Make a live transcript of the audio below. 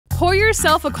Pour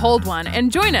yourself a cold one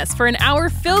and join us for an hour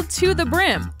filled to the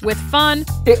brim with fun.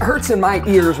 It hurts in my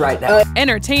ears right now.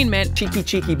 Entertainment. Cheeky,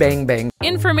 cheeky, bang, bang.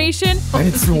 Information.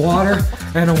 It's water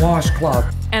and a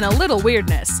washcloth. And a little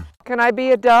weirdness. Can I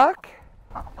be a duck?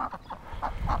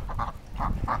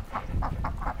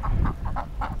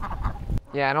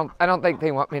 Yeah, I don't think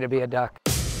they want me to be a duck.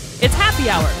 It's Happy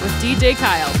Hour with DJ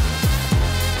Kyle.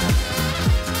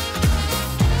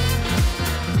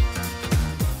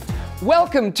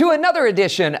 Welcome to another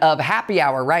edition of Happy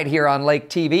Hour right here on Lake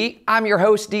TV. I'm your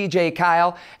host, DJ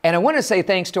Kyle, and I want to say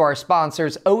thanks to our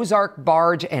sponsors, Ozark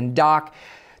Barge and Dock.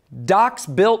 Docks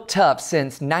built tough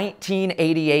since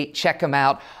 1988. Check them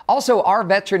out. Also, our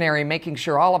veterinary, making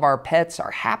sure all of our pets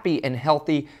are happy and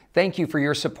healthy. Thank you for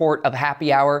your support of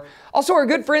Happy Hour. Also, our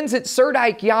good friends at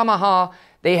Surdike Yamaha.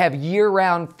 They have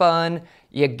year-round fun.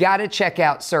 You got to check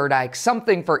out Surdike,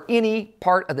 something for any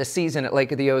part of the season at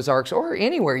Lake of the Ozarks or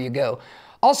anywhere you go.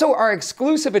 Also, our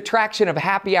exclusive attraction of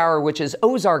Happy Hour, which is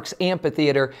Ozarks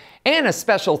Amphitheater, and a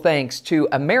special thanks to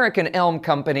American Elm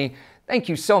Company. Thank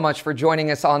you so much for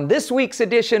joining us on this week's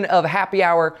edition of Happy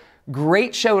Hour.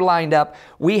 Great show lined up.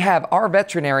 We have our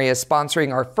veterinary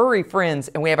sponsoring our furry friends,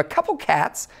 and we have a couple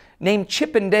cats named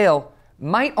Chip and Dale.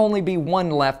 Might only be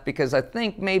one left because I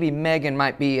think maybe Megan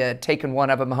might be taking one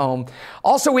of them home.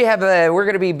 Also, we're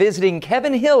going to be visiting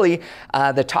Kevin Hilly,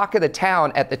 the talk of the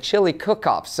town at the Chili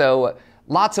Cook-Off. So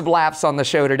lots of laughs on the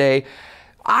show today.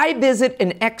 I visit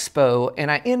an expo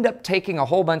and I end up taking a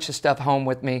whole bunch of stuff home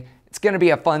with me. It's going to be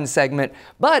a fun segment.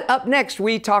 But up next,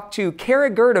 we talk to Kara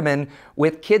Gerdeman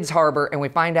with Kids Harbor, and we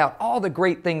find out all the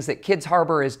great things that Kids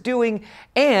Harbor is doing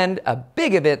and a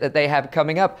big event that they have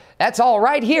coming up. That's all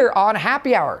right here on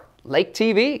Happy Hour, Lake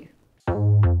TV.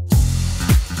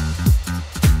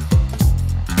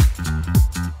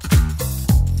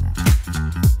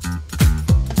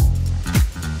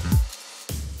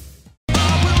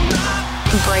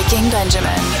 Breaking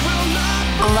Benjamin,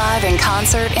 live in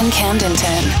concert in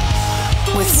Camdenton.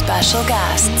 With special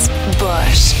guests,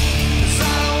 Bush,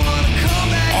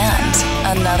 and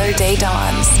Another Day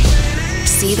Dawns.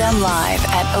 See them live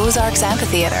at Ozarks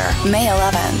Amphitheater, May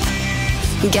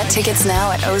 11th. Get tickets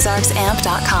now at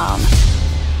ozarksamp.com.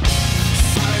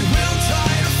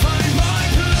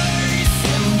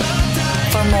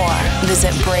 For more,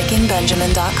 visit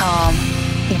breakingbenjamin.com.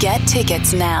 Get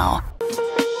tickets now.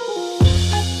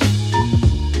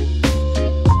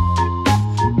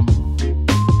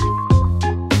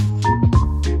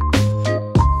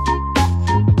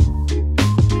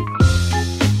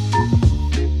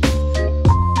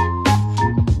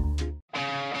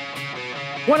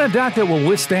 Want a dock that will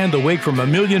withstand the wake from a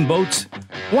million boats?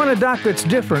 Want a dock that's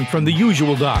different from the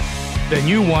usual dock? Then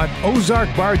you want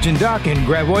Ozark Barge and Dock in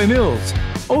Gravois Mills.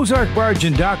 Ozark Barge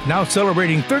and Dock now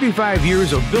celebrating 35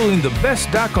 years of building the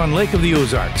best dock on Lake of the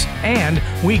Ozarks. And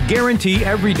we guarantee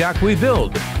every dock we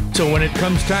build. So when it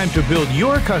comes time to build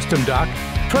your custom dock,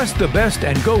 trust the best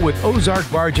and go with Ozark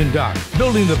Barge and Dock,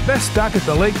 building the best dock at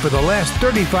the lake for the last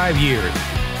 35 years.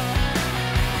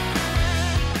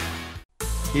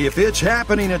 If it's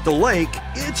happening at the lake,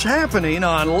 it's happening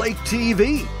on Lake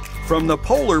TV. From the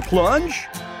Polar Plunge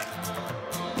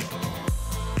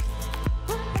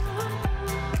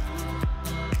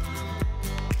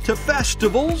to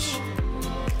festivals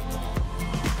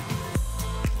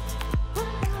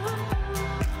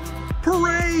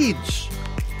parades,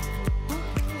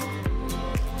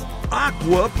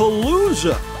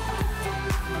 Aquapalooza,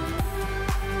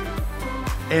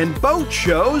 and boat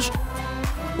shows,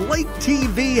 Lake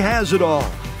TV has it all.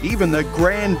 Even the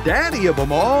granddaddy of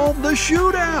them all, the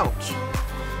shootouts.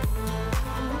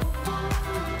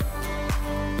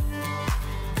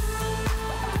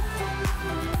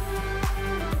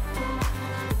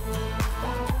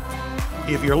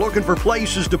 If you're looking for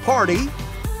places to party,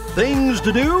 things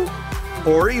to do,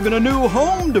 or even a new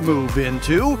home to move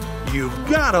into, you've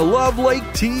gotta love Lake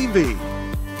TV.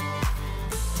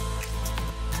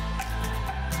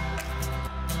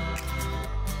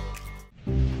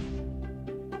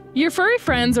 Your furry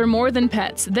friends are more than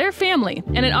pets, they're family,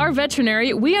 and at our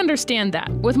veterinary, we understand that.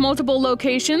 With multiple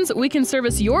locations, we can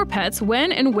service your pets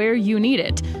when and where you need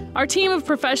it. Our team of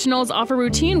professionals offer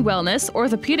routine wellness,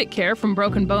 orthopedic care from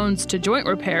broken bones to joint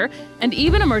repair, and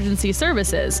even emergency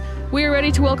services. We are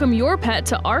ready to welcome your pet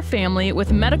to our family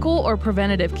with medical or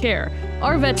preventative care.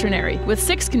 Our veterinary, with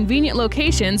 6 convenient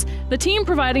locations, the team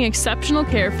providing exceptional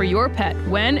care for your pet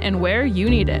when and where you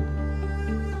need it.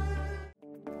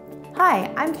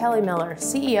 Hi, I'm Kelly Miller,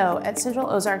 CEO at Central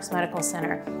Ozarks Medical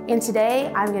Center, and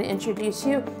today I'm going to introduce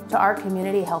you to our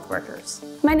community health workers.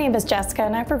 My name is Jessica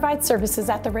and I provide services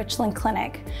at the Richland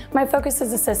Clinic. My focus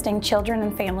is assisting children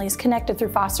and families connected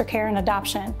through foster care and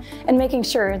adoption and making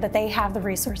sure that they have the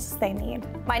resources they need.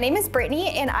 My name is Brittany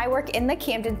and I work in the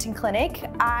Camdenton Clinic.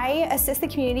 I assist the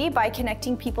community by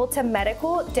connecting people to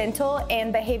medical, dental,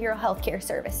 and behavioral health care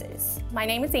services. My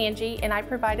name is Angie and I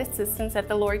provide assistance at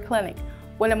the Lori Clinic.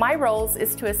 One of my roles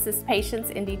is to assist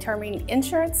patients in determining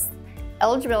insurance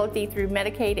eligibility through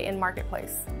Medicaid and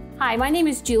Marketplace. Hi, my name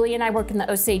is Julie and I work in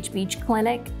the Osage Beach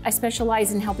Clinic. I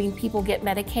specialize in helping people get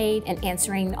Medicaid and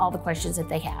answering all the questions that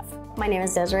they have. My name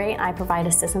is Desiree and I provide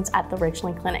assistance at the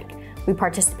Richland Clinic. We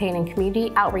participate in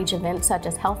community outreach events such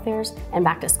as health fairs and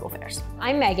back to school fairs.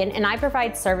 I'm Megan and I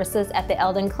provide services at the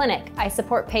Eldon Clinic. I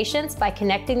support patients by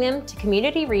connecting them to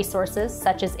community resources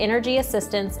such as energy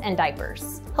assistance and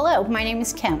diapers. Hello, my name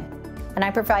is Kim and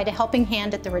I provide a helping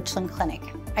hand at the Richland Clinic.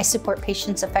 I support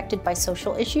patients affected by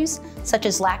social issues such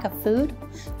as lack of food,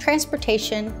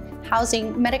 transportation,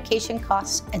 housing, medication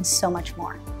costs, and so much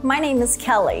more. My name is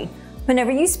Kelly.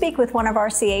 Whenever you speak with one of our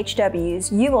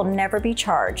CHWs, you will never be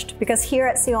charged because here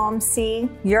at COMC,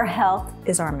 your health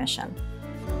is our mission.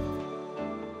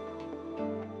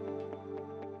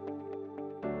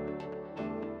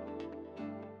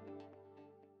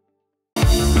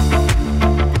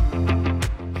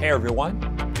 Hey everyone,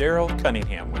 Daryl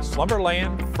Cunningham with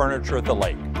Slumberland Furniture at the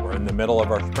Lake. We're in the middle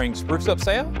of our spring spruce up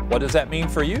sale. What does that mean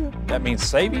for you? That means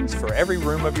savings for every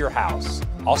room of your house.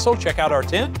 Also, check out our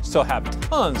tent. Still have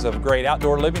tons of great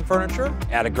outdoor living furniture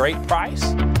at a great price.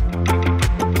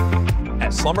 At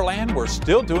Slumberland, we're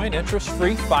still doing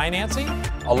interest-free financing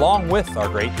along with our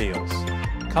great deals.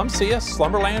 Come see us,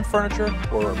 Slumberland Furniture,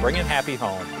 where we're bringing happy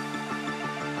home.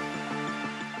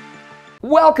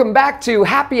 Welcome back to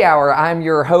Happy Hour. I'm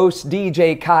your host,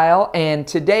 DJ Kyle, and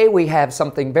today we have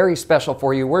something very special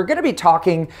for you. We're going to be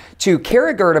talking to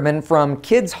Kara Gerdeman from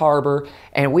Kids Harbor,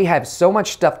 and we have so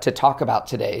much stuff to talk about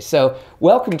today. So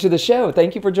welcome to the show.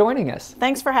 Thank you for joining us.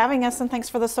 Thanks for having us, and thanks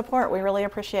for the support. We really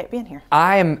appreciate being here.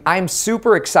 I'm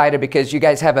super excited because you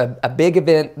guys have a big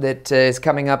event that is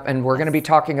coming up, and we're going to be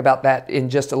talking about that in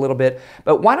just a little bit.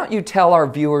 But why don't you tell our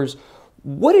viewers,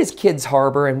 what is Kids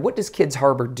Harbor and what does Kids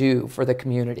Harbor do for the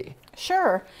community?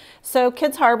 Sure. So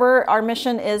Kids Harbor, our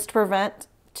mission is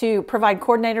to provide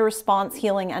coordinated response,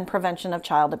 healing, and prevention of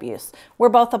child abuse. We're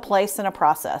both a place and a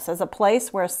process. As a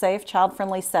place, we're a safe,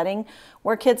 child-friendly setting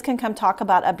where kids can come talk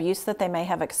about abuse that they may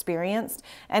have experienced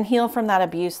and heal from that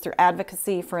abuse through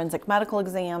advocacy, forensic medical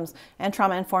exams, and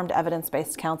trauma-informed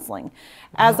evidence-based counseling.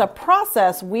 As a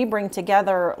process, we bring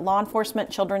together law enforcement,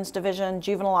 children's division,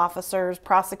 juvenile officers,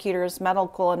 prosecutors,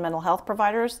 medical and mental health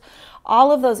providers,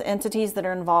 all of those entities that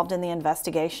are involved in the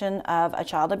investigation of a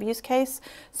child abuse case.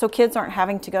 So kids aren't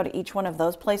having to go to each one of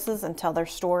those places and tell their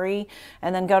story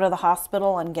and then go to the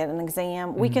hospital and get an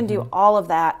exam. We can do all of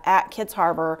that at Kids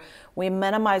Harbor. We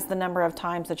minimize the number of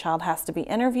times the child has to be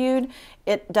interviewed.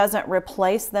 It doesn't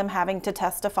replace them having to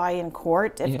testify in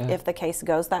court if the case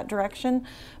goes that direction,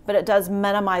 but it does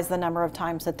minimize the number of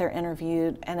times that they're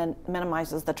interviewed, and it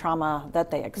minimizes the trauma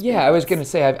that they experience. Yeah, I was going to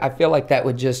say, I feel like that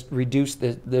would just reduce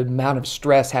the amount of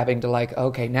stress having to, like,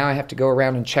 okay, now I have to go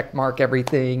around and check mark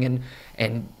everything,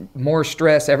 and more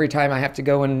stress every time I have to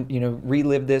go and,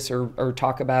 relive this or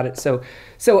talk about it. So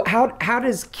how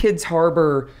does Kids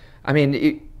Harbor, I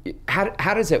mean,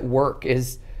 how does it work?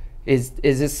 Is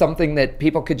this something that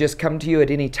people could just come to you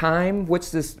at any time?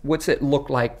 What's it look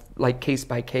like case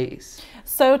by case?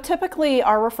 So typically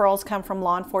our referrals come from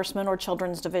law enforcement or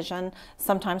children's division,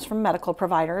 sometimes from medical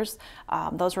providers.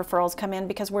 Those referrals come in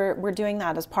because we're doing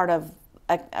that as part of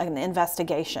an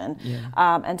investigation,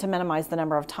 and to minimize the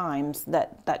number of times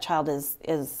that child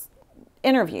is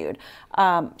interviewed.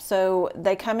 So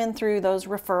they come in through those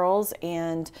referrals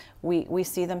and we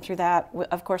see them through that.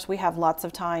 Of course, we have lots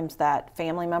of times that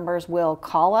family members will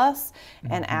call us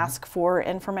and ask for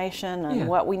information on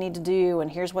what we need to do and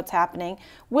here's what's happening.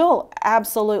 We'll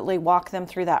absolutely walk them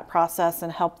through that process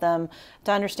and help them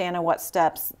to understand what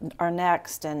steps are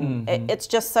next. And it's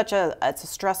just it's a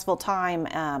stressful time.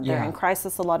 They're in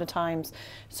crisis a lot of times.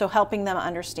 So helping them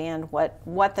understand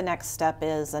what the next step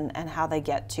is and how they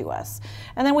get to us.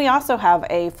 And then we also have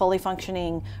a fully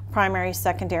functioning primary,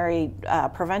 secondary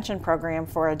prevention program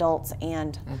for adults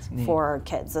and for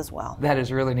kids as well. That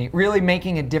is really neat. Really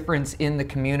making a difference in the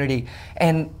community.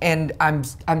 And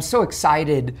I'm so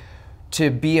excited to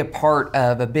be a part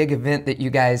of a big event that you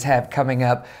guys have coming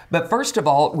up. But first of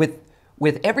all,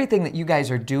 with everything that you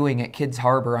guys are doing at Kids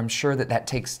Harbor, I'm sure that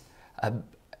takes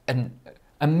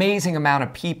a amazing amount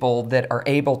of people that are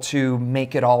able to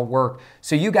make it all work.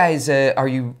 So you guys, are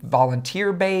you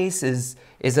volunteer based? Is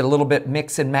it a little bit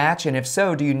mix and match? And if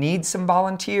so, do you need some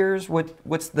volunteers?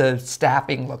 What's the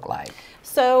staffing look like?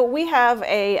 So we have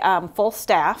a full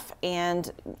staff, and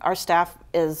our staff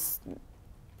is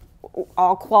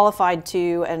all qualified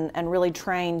to and really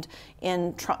trained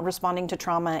in responding to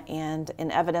trauma and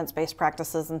in evidence-based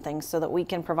practices and things so that we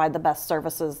can provide the best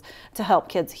services to help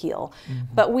kids heal.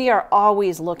 But we are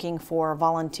always looking for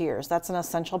volunteers. That's an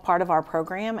essential part of our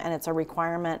program, and it's a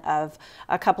requirement of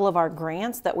a couple of our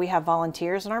grants that we have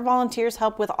volunteers, and our volunteers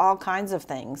help with all kinds of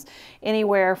things,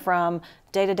 anywhere from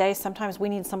day-to-day. Sometimes we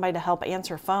need somebody to help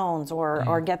answer phones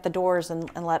or get the doors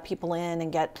and let people in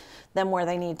and get them where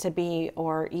they need to be,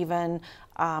 or even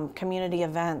community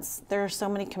events. There are so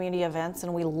many community events,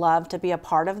 and we love to be a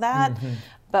part of that,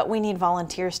 but we need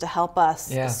volunteers to help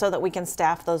us so that we can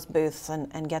staff those booths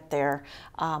and get there.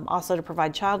 Also to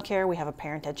provide childcare, we have a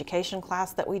parent education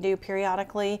class that we do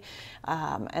periodically,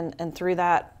 and through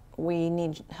that we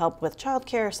need help with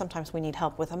childcare. Sometimes we need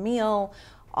help with a meal,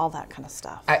 all that kind of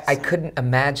stuff. I couldn't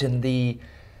imagine the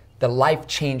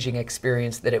life-changing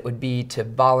experience that it would be to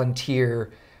volunteer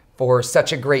for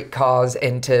such a great cause,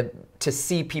 and to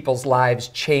see people's lives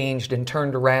changed and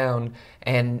turned around,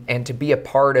 and to be a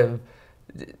part of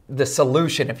the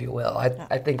solution, if you will.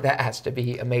 I think that has to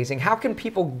be amazing. How can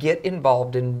people get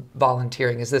involved in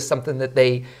volunteering? Is this something that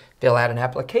they fill out an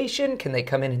application? Can they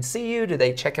come in and see you? Do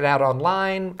they check it out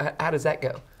online? How does that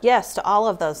go? Yes, to all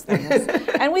of those things.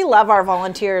 And we love our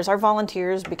volunteers. Our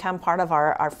volunteers become part of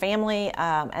our family,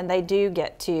 and they do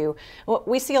get to,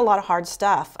 we see a lot of hard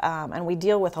stuff, and we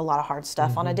deal with a lot of hard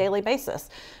stuff on a daily basis.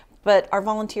 But our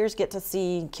volunteers get to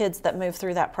see kids that move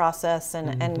through that process,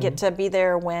 and get to be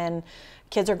there when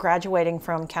kids are graduating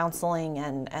from counseling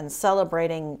and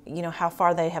celebrating, you know, how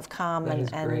far they have come,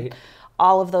 and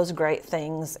all of those great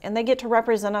things. And they get to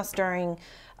represent us during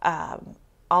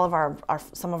all of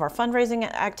some of our fundraising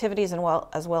activities, and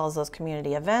as well as those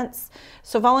community events.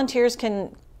 So volunteers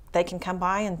can come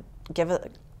by and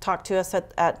talk to us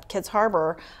at Kids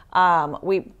Harbor.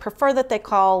 We prefer that they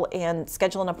call and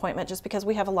schedule an appointment, just because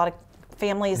we have a lot of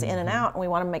families in and out, and we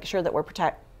want to make sure that we're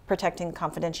protecting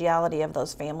confidentiality of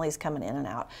those families coming in and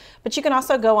out. But you can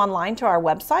also go online to our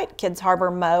website,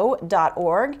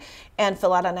 kidsharbormo.org, and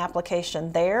fill out an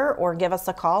application there, or give us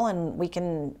a call and we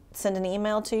can send an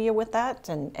email to you with that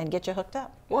and get you hooked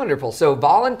up. Wonderful. So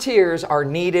volunteers are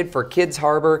needed for Kids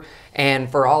Harbor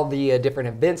and for all the different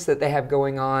events that they have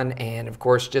going on, and of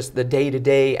course just the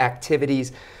day-to-day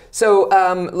activities. So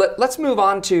let's move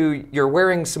on to, you're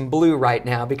wearing some blue right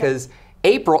now, because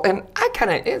April, and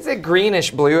it's a greenish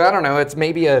blue. I don't know, it's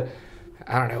maybe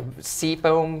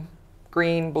seafoam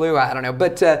green blue, I don't know.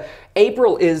 But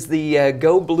April is the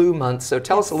Go Blue month, so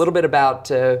tell us a little bit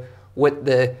about what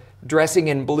the dressing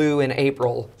in blue in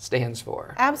April stands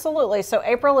for. Absolutely. So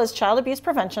April is Child Abuse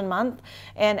Prevention Month,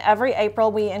 and every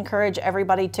April we encourage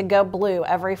everybody to go blue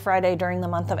every Friday during the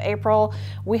month of April.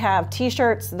 We have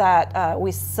t-shirts that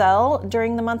we sell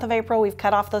during the month of April. We've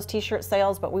cut off those t-shirt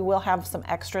sales, but we will have some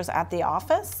extras at the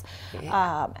office.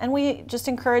 And we just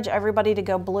encourage everybody to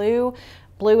go blue.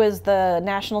 Blue is the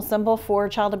national symbol for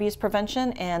child abuse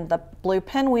prevention, and the blue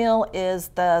pinwheel is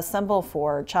the symbol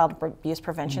for child abuse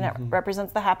prevention. It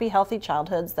represents the happy, healthy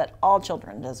childhoods that all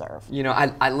children deserve. You know,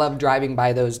 I love driving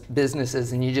by those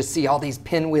businesses, and you just see all these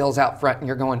pinwheels out front, and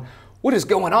you're going, what is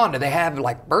going on? Do they have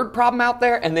like bird problem out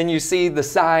there? And then you see the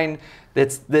sign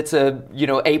that's a, you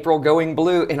know, April going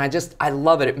blue, and I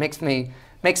love it. It makes me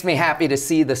happy to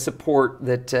see the support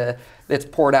that's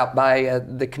poured out by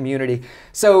the community.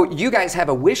 So you guys have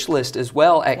a wish list as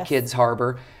well at Kids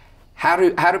Harbor. How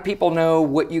do people know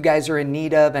what you guys are in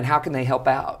need of, and how can they help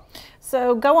out?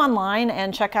 So go online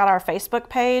and check out our Facebook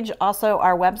page, also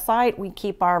our website. We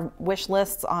keep our wish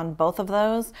lists on both of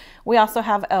those. We also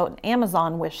have an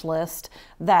Amazon wish list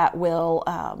that will,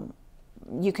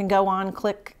 you can go on,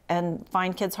 click and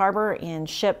find Kids Harbor and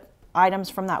ship items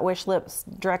from that wish list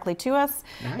directly to us.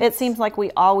 Nice. It seems like we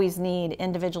always need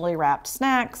individually wrapped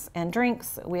snacks and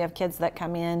drinks. We have kids that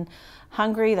come in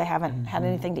hungry, they haven't had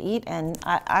anything to eat, and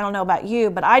I don't know about you,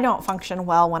 but I don't function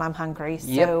well when I'm hungry.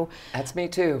 So that's me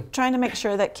too. Trying to make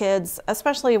sure that kids,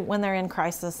 especially when they're in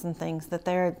crisis and things, that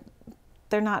they're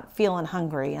not feeling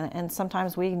hungry, and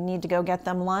sometimes we need to go get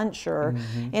them lunch or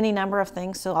any number of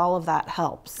things, so all of that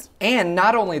helps. And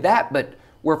not only that, but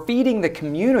we're feeding the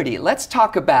community. Let's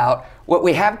talk about what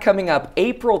we have coming up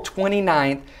April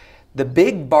 29th. the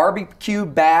Big Barbecue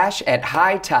Bash at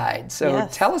high tide. So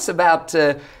Yes. tell us about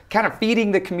kind of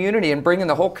feeding the community and bringing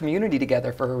the whole community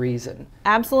together for a reason.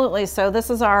 Absolutely. So this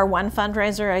is our one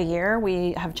fundraiser a year.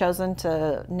 We have chosen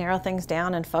to narrow things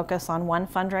down and focus on one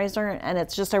fundraiser, and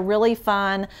it's just a really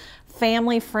fun,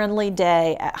 family-friendly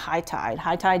day at high tide.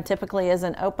 High tide typically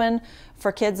isn't open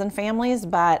for kids and families,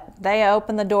 but they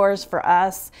open the doors for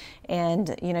us,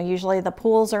 and usually the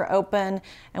pools are open,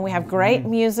 and we have great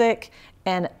music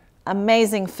and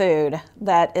amazing food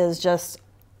that is just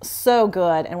so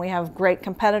good, and we have great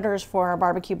competitors for our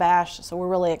barbecue bash, so we're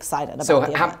really excited about So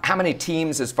the event. how many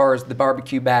teams, as far as the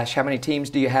barbecue bash, how many teams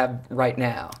do you have right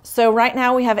now? So right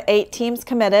now we have 8 teams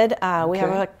committed. We have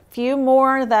a few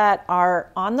more that are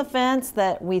on the fence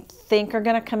that we think are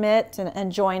going to commit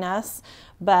and join us,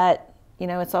 but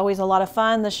it's always a lot of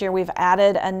fun. This year we've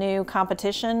added a new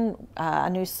competition, a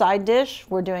new side dish.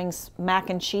 We're doing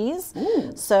mac and cheese.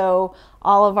 Ooh. So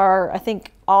I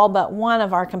think all but one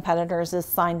of our competitors is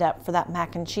signed up for that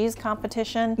mac and cheese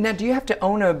competition. Now, do you have to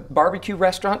own a barbecue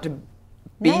restaurant to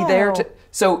be No. there?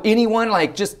 So anyone,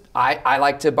 like, I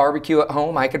like to barbecue at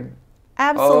home, I could...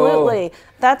 Absolutely. Oh.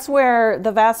 That's where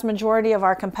the vast majority of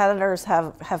our competitors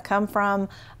have come from.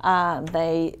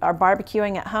 They are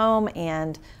barbecuing at home,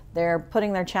 and they're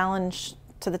putting their challenge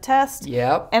to the test.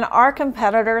 Yep. And our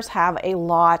competitors have a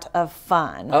lot of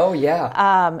fun. Oh,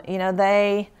 yeah.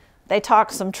 They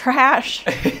talk some trash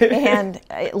and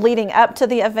leading up to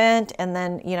the event, and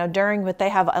then during, but they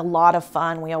have a lot of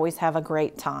fun. We always have a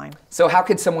great time. So how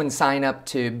could someone sign up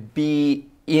to be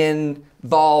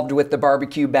involved with the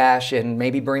barbecue bash and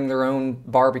maybe bring their own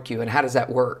barbecue, and how does that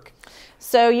work?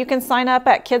 So you can sign up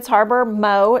at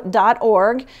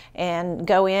kidsharbormo.org and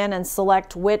go in and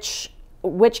select which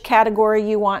category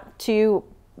you want to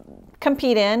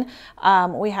compete in.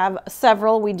 We have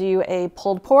several. We do a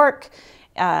pulled pork.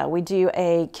 We do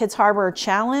a Kids Harbor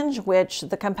challenge, which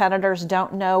the competitors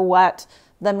don't know what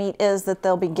the meat is that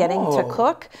they'll be getting to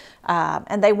cook.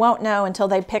 And they won't know until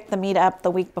they pick the meat up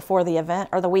the week before the event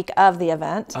or the week of the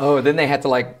event. Oh, then they have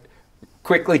to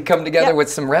quickly come together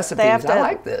with some recipes. I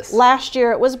like this. Last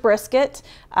year it was brisket.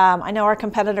 I know our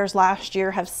competitors last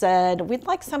year have said we'd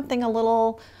like something a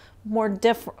little more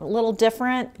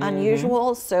different,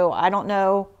 unusual. So I don't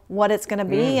know what it's going to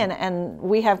be, and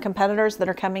we have competitors that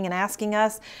are coming and asking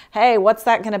us, "Hey, what's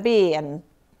that going to be?" And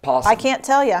I can't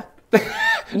tell you.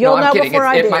 You'll know kidding. before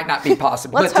I do. It might not be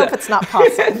possible. Let's hope it's not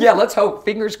possible. Yeah, let's hope.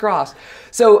 Fingers crossed.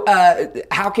 So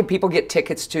how can people get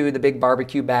tickets to the Big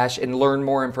Barbecue Bash and learn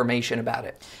more information about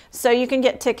it? So you can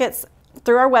get tickets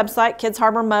through our website,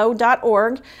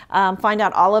 kidsharbormo.org. Find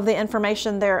out all of the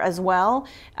information there as well.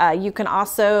 You can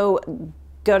also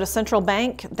go to Central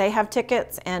Bank. They have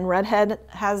tickets, and Redhead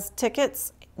has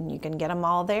tickets. And you can get them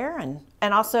all there, and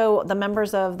also the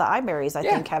members of the Iberries, I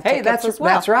think, have tickets as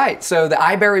well. That's right. So the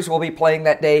Iberries will be playing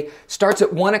that day. Starts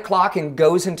at 1 o'clock and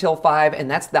goes until 5, and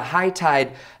that's the high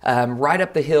tide right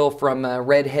up the hill from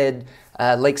Redhead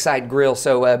Lakeside Grill.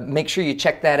 So make sure you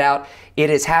check that out. It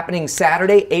is happening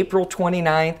Saturday, April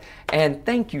 29th. And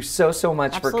thank you so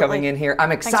much for coming in here.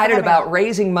 I'm excited about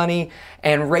raising money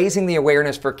and raising the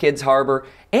awareness for Kids Harbor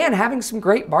and having some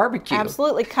great barbecue.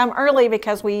 Absolutely. Come early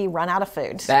because we run out of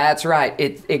food. That's right.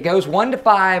 It goes 1 to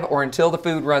 5 or until the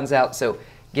food runs out. So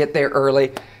get there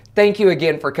early. Thank you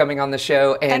again for coming on the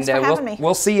show. And Thanks for having me.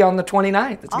 We'll see you on the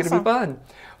 29th. It's going to be fun.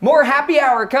 More happy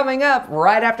hour coming up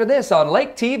right after this on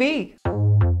Lake TV.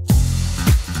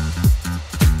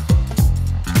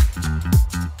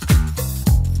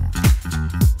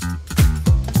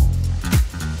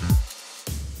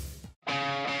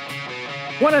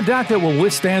 Want a dock that will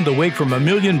withstand the wake from a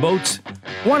million boats?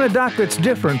 Want a dock that's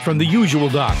different from the usual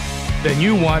dock? Then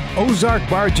you want Ozark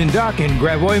Barge and Dock in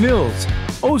Gravois Mills.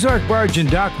 Ozark Barge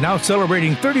and Dock now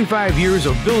celebrating 35 years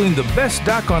of building the best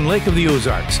dock on Lake of the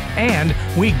Ozarks. And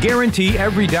we guarantee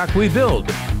every dock we build.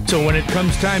 So when it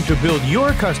comes time to build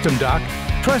your custom dock,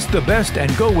 trust the best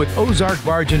and go with Ozark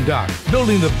Barge and Dock,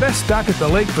 building the best dock at the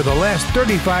lake for the last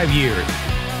 35 years.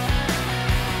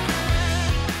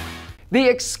 The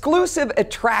exclusive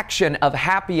attraction of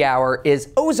Happy Hour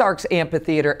is Ozarks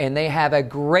Amphitheater, and they have a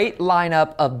great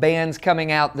lineup of bands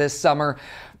coming out this summer.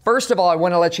 First of all, I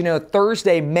want to let you know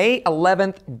Thursday, May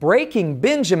 11th, Breaking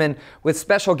Benjamin with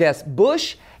special guest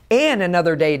Bush and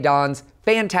Another Day Dawns.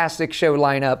 Fantastic show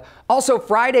lineup. Also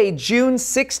Friday, June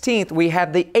 16th, we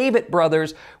have the Avett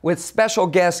Brothers with special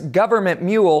guest Government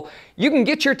Mule. You can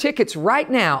get your tickets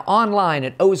right now online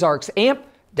at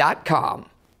ozarksamp.com.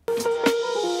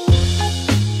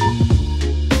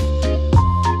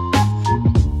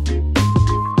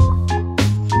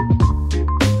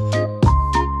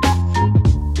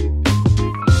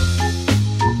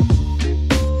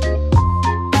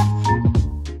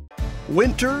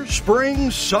 Winter,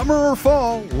 spring, summer, or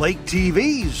fall, Lake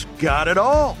TV's got it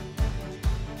all.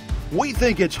 We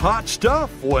think it's hot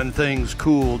stuff when things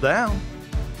cool down.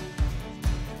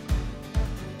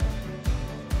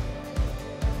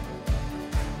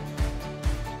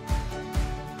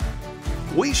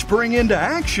 We spring into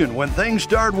action when things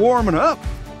start warming up.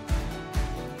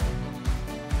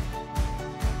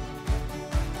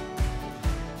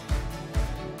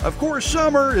 Of course,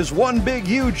 summer is one big,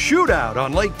 huge shootout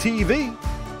on Lake TV.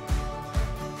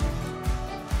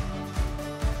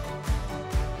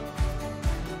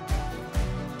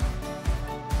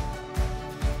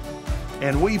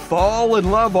 And we fall in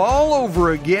love all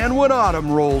over again when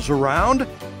autumn rolls around.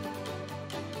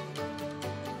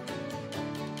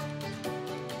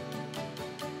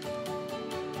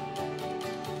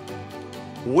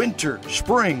 Winter,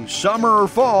 spring, summer, or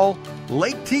fall,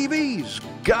 Lake TV's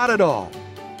got it all.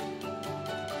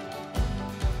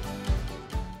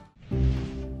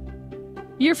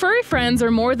 Your furry friends are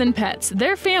more than pets,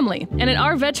 they're family. And at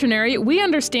our veterinary, we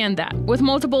understand that. With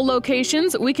multiple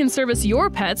locations, we can service your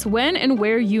pets when and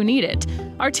where you need it.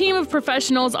 Our team of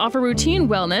professionals offer routine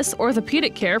wellness,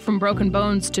 orthopedic care from broken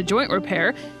bones to joint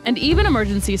repair, and even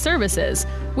emergency services.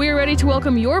 We are ready to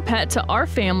welcome your pet to our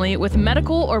family with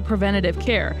medical or preventative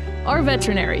care. Our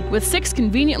veterinary, with 6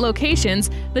 convenient locations,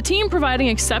 the team providing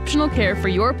exceptional care for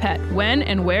your pet when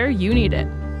and where you need it.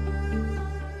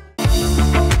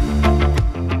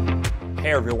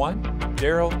 Hey everyone,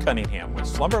 Daryl Cunningham with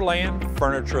Slumberland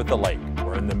Furniture at the Lake.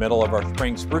 We're in the middle of our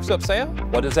spring spruce up sale.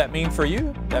 What does that mean for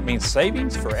you? That means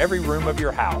savings for every room of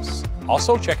your house.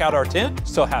 Also, check out our tent.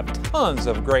 Still have tons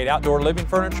of great outdoor living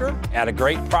furniture at a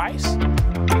great price.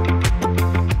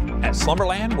 At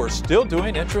Slumberland, we're still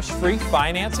doing interest-free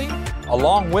financing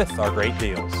along with our great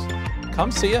deals.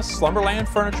 Come see us, Slumberland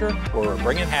Furniture, where we're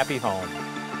bringing happy home.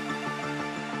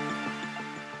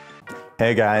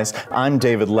 Hey guys, I'm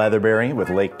David Leatherberry with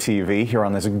Lake TV here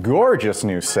on this gorgeous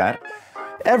new set.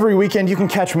 Every weekend you can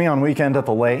catch me on Weekend at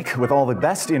the Lake with all the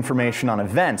best information on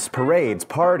events, parades,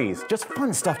 parties, just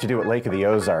fun stuff to do at Lake of the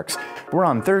Ozarks. We're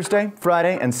on Thursday,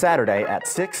 Friday, and Saturday at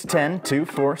 6, 10, 2,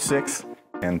 4, 6,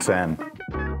 and 10.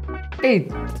 Hey,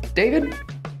 David,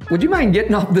 would you mind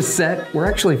getting off the set? We're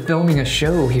actually filming a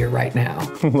show here right now.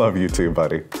 Love you too,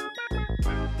 buddy.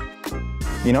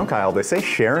 You know, Kyle, they say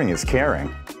sharing is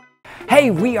caring. Hey,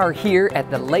 we are here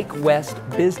at the Lake West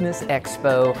Business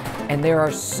Expo, and there are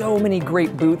so many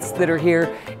great booths that are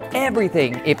here.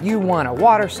 Everything. If you want a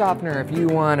water softener, if you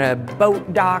want a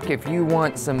boat dock, if you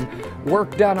want some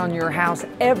work done on your house,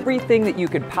 everything that you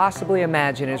could possibly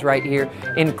imagine is right here,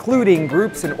 including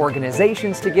groups and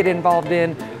organizations to get involved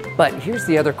in. But here's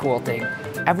the other cool thing.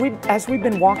 As we've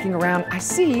been walking around, I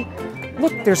see,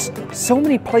 look, there's so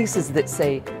many places that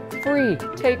say, free,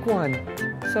 take one.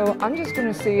 So I'm just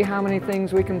gonna see how many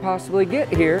things we can possibly get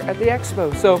here at the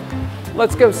Expo. So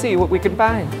let's go see what we can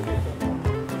find.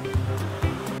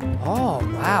 Oh,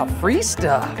 wow, free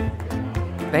stuff.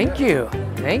 Thank you.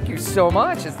 Thank you so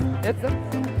much. Is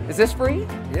this free?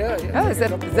 Yeah. Oh, is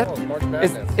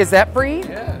that free?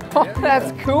 Yeah. Oh,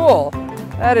 that's cool.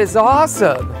 That is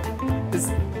awesome.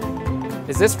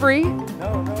 Is this free?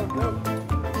 No.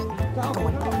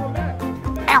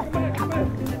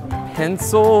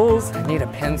 Pencils. I need a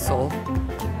pencil.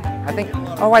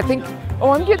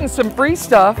 I'm getting some free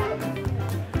stuff.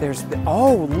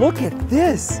 Oh, look at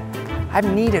this.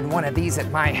 I've needed one of these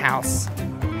at my house.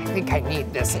 I think I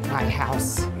need this at my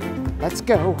house. Let's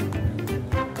go.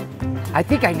 I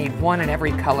think I need one in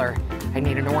every color. I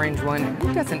need an orange one.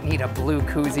 Who doesn't need a blue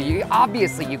koozie?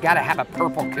 Obviously, you gotta have a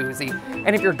purple koozie.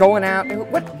 And if you're going out,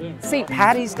 St.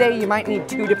 Patty's Day, you might need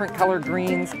 2 different color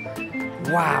greens.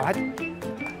 Wow,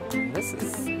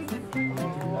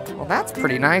 well, that's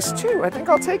pretty nice too. I think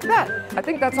I'll take that. I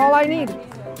think that's all I need.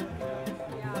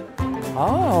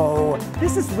 Oh,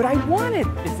 this is what I wanted.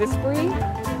 Is this free?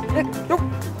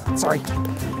 Oh, sorry.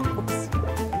 Oops.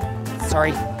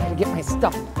 Sorry, gotta get my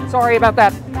stuff. Sorry about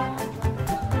that.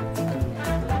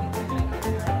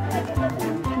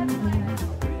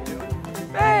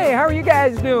 Hey, how are you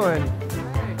guys doing?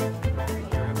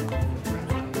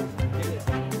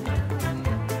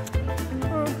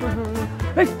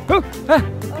 Hey, oh, ah.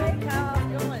 Hey, Kyle, how's it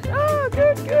going? Oh,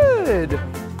 good.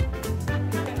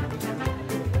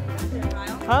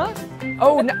 Huh?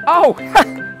 Oh, no. Oh,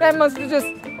 that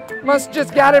must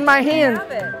just got in my hand.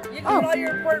 Have it. You can put all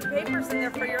your important papers in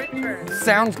there for your insurance.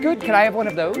 Sounds good. Could I have one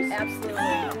of those?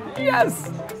 Absolutely.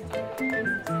 Yes.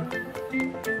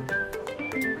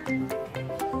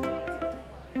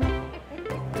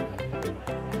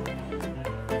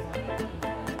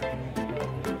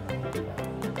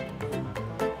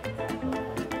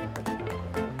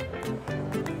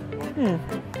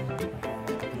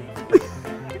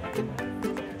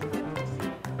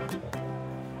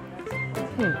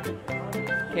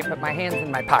 Can't put my hands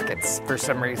in my pockets for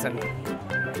some reason.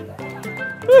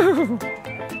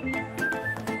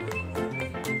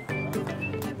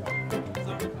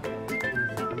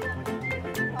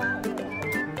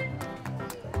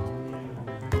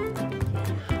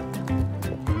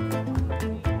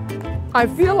 I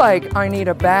feel like I need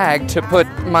a bag to put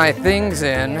my things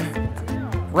in,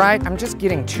 right? I'm just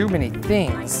getting too many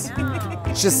things.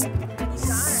 Just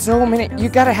so many. You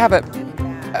gotta have a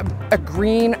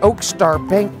green Oak Star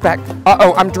bank bag.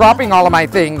 Uh-oh, I'm dropping all of my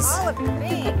things. All of your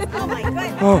things. Oh my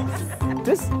goodness. Oh,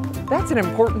 that's an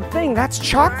important thing. That's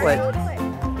chocolate.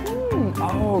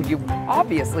 Oh,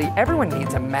 obviously, everyone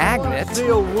needs a magnet.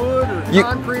 Steel wood or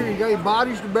concrete and got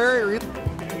bodies to bury.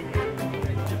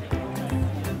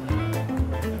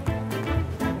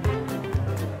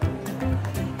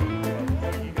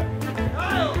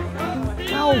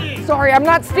 Oh, sorry, I'm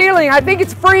not stealing. I think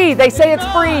it's free. They say it's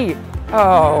free.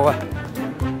 Oh,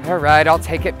 all right, I'll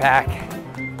take it back.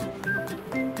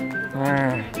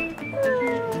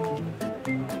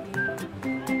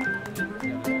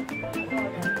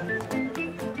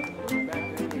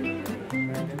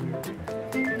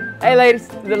 Hey, ladies,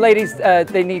 the ladies,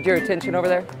 they need your attention over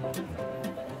there.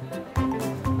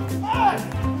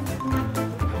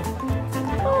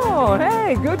 Oh,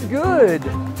 hey, good.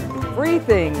 Free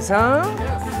things, huh?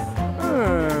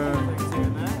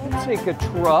 I'll take a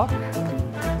truck.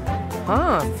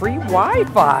 Free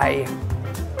Wi-Fi.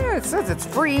 Yeah, it says it's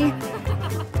free.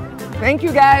 Thank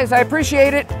you guys, I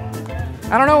appreciate it.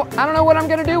 I don't know what I'm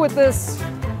gonna do with this.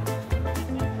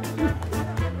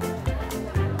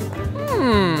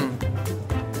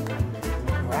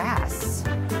 Grass.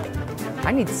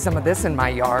 I need some of this in my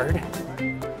yard.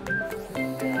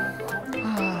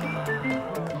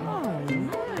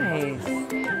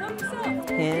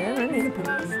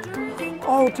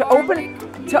 Oh, to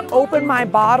open my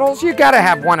bottles, you gotta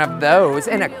have one of those.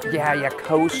 And a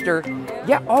coaster.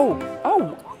 Yeah,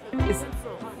 is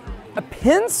a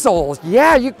pencil.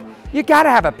 Yeah, you gotta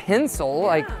have a pencil.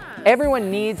 Like, everyone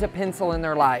needs a pencil in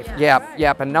their life.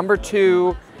 Yep, a number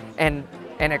 2 and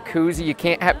a koozie. You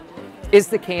can't have, is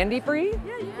the candy free?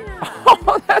 Yeah, you can have.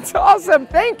 Oh, that's awesome.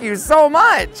 Thank you so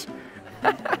much.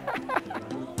 You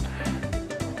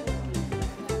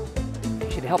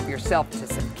should help yourself to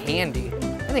some candy.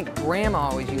 I think Grandma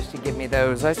always used to give me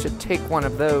those. I should take one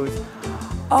of those.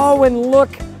 Oh, and look,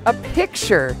 a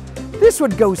picture. This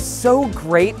would go so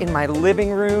great in my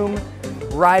living room,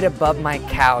 right above my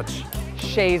couch.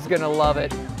 Shay's gonna love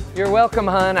it. You're welcome,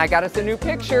 hun. I got us a new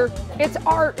picture. It's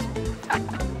art.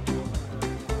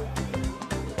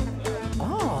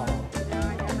 Oh,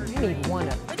 I need one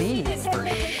of these for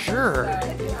sure.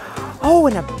 Oh,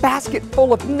 and a basket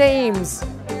full of names.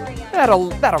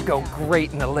 That'll go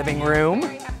great in the living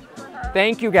room.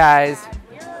 Thank you, guys.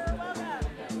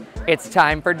 It's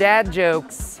time for dad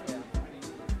jokes.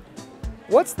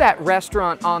 What's that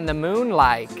restaurant on the moon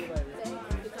like?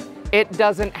 It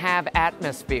doesn't have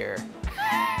atmosphere.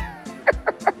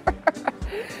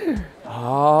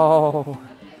 Oh,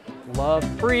 love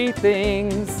free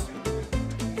things.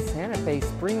 Santa Fe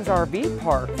Springs RV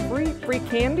Park. Free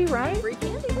candy, right? Free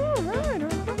candy. All right.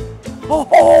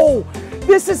 Oh,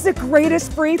 this is the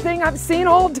greatest free thing I've seen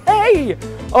all day.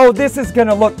 Oh, this is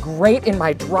gonna look great in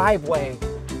my driveway.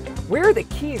 Where are the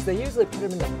keys? They usually put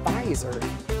them in the visor.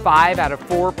 5 out of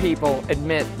 4 people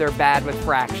admit they're bad with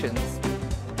fractions.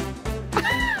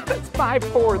 That's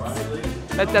 5/4.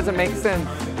 That doesn't make sense.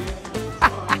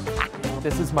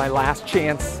 This is my last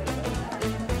chance.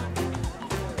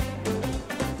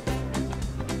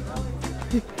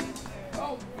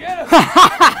 Oh, get him!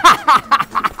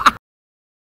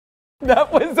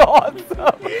 That was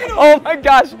awesome. Oh my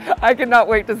gosh, I cannot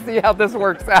wait to see how this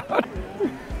works out.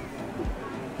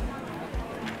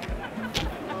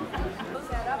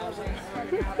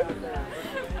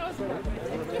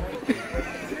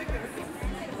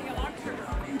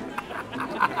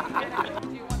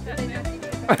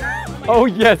 Oh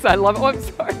yes, I love it. Oh, I'm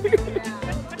sorry.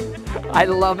 I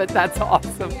love it. That's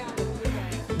awesome.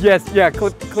 Yes, yeah,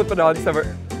 clip it on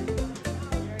somewhere.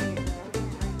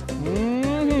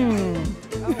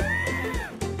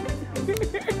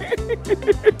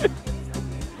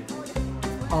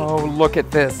 Oh, look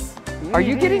at this. Are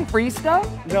you getting free stuff?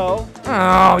 No.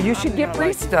 Oh, you should get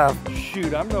free stuff.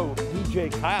 Shoot, I'm no DJ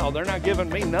Kyle. They're not giving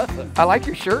me nothing. I like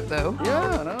your shirt though.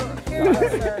 Yeah, no.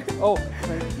 Oh,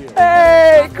 thank you.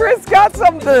 Hey, Chris got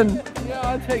something. Yeah,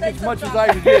 I'll take as much as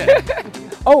I can get.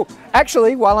 Oh,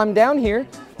 actually, while I'm down here,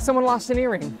 someone lost an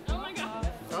earring. Oh my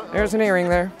God. There's an earring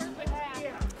there.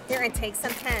 Here, and take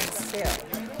some pens too.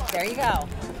 There you go.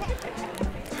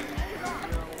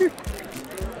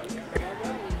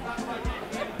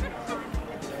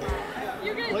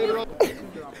 Later on.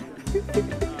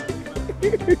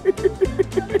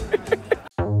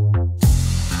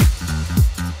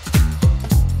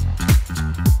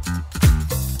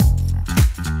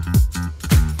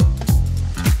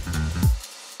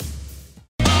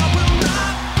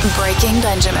 Breaking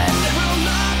Benjamin,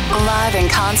 live in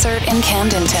concert in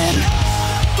Camdenton,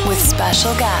 with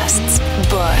special guests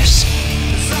Bush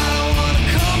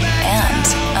and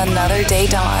Another Day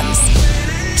Dawns.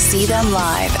 See them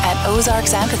live at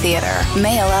Ozarks Amphitheater,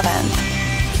 May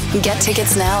 11th. Get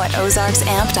tickets now at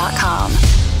ozarksamp.com.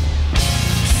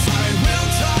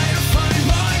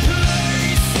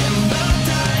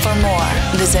 For more,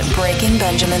 visit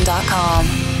breakingbenjamin.com.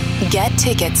 Get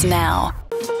tickets now.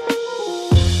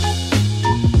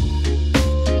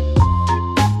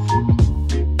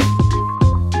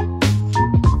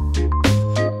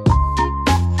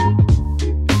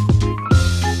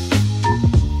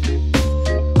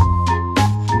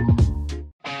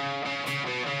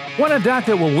 Want a dock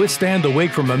that will withstand the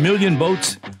wake from a million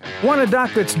boats? Want a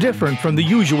dock that's different from the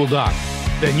usual dock?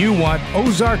 Then you want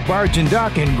Ozark Barge and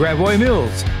Dock in Gravois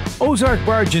Mills. Ozark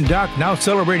Barge and Dock now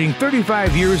celebrating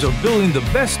 35 years of building the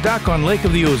best dock on Lake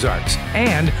of the Ozarks.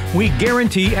 And we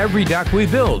guarantee every dock we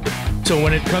build. So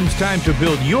when it comes time to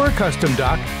build your custom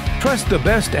dock, trust the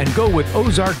best and go with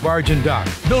Ozark Barge and Dock,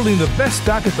 building the best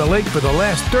dock at the lake for the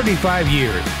last 35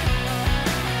 years.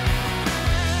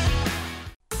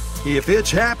 If it's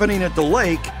happening at the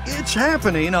lake, it's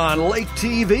happening on Lake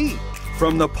TV.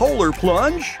 From the polar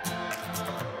plunge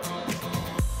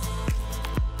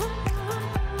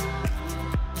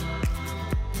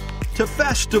to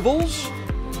festivals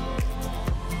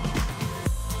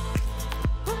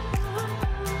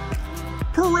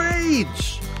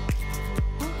parades,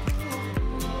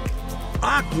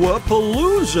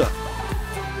 Aquapalooza,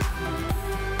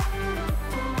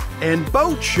 and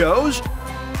boat shows,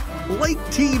 Lake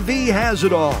TV has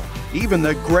it all. Even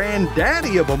the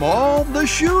granddaddy of them all, the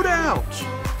shootouts.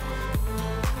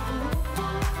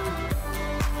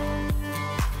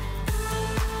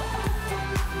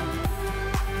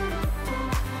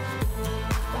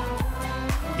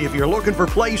 If you're looking for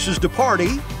places to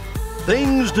party,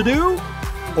 things to do,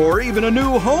 or even a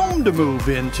new home to move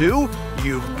into,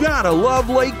 you've got to love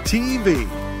Lake TV.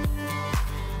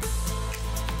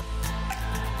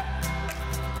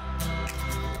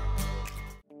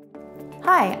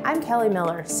 Hi, I'm Kelly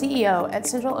Miller, CEO at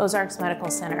Central Ozarks Medical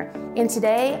Center, and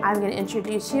today I'm going to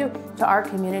introduce you to our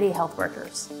community health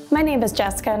workers. My name is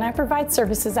Jessica and I provide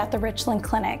services at the Richland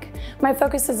Clinic. My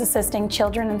focus is assisting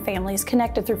children and families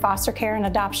connected through foster care and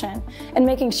adoption and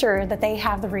making sure that they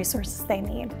have the resources they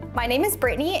need. My name is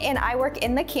Brittany and I work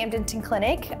in the Camdenton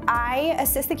Clinic. I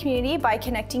assist the community by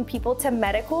connecting people to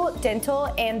medical,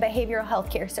 dental, and behavioral health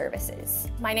care services.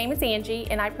 My name is Angie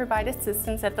and I provide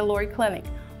assistance at the Lori Clinic.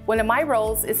 One of my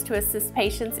roles is to assist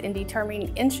patients in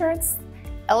determining insurance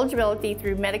eligibility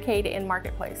through Medicaid and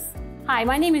Marketplace. Hi,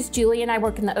 my name is Julie and I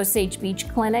work in the Osage Beach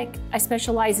Clinic. I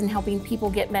specialize in helping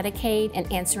people get Medicaid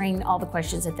and answering all the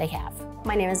questions that they have.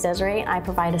 My name is Desiree and I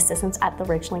provide assistance at the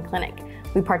Richland Clinic.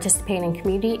 We participate in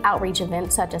community outreach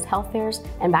events such as health fairs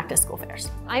and back-to-school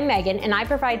fairs. I'm Megan and I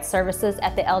provide services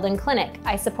at the Eldon Clinic.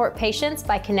 I support patients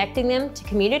by connecting them to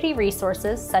community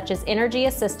resources such as energy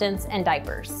assistance and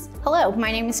diapers. Hello,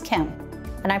 my name is Kim,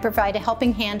 and I provide a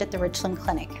helping hand at the Richland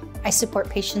Clinic. I support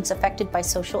patients affected by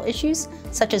social issues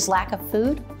such as lack of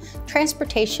food,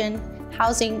 transportation,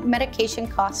 housing, medication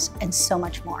costs, and so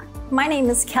much more. My name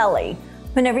is Kelly.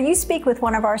 Whenever you speak with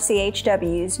one of our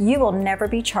CHWs, you will never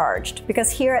be charged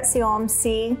because here at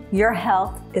COMC, your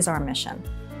health is our mission.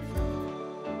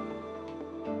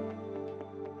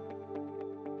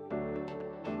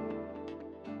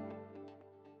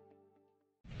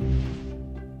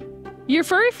 Your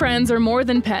furry friends are more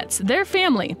than pets, they're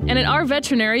family. And at our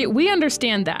veterinary, we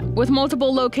understand that. With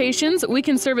multiple locations, we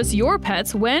can service your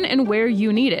pets when and where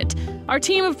you need it. Our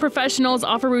team of professionals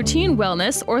offer routine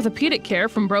wellness, orthopedic care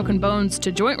from broken bones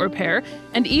to joint repair,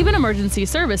 and even emergency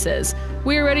services.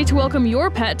 We are ready to welcome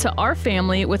your pet to our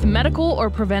family with medical or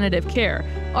preventative care.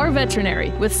 Our veterinary,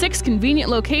 with 6 convenient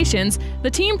locations,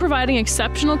 the team providing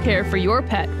exceptional care for your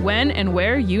pet when and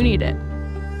where you need it.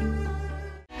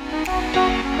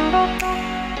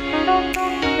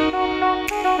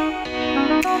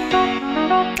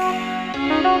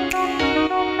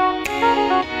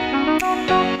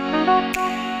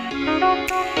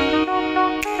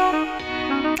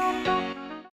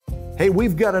 Hey,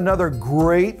 we've got another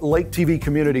great Lake TV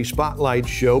Community Spotlight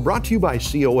show brought to you by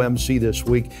COMC this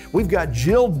week. We've got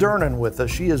Jill Durnan with us.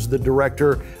 She is the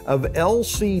director of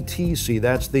LCTC.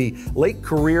 That's the Lake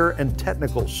Career and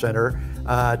Technical Center,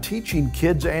 teaching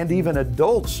kids and even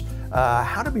adults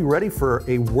how to be ready for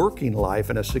a working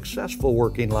life and a successful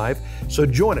working life. So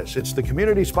join us. It's the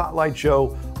Community Spotlight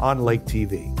Show on Lake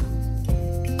TV.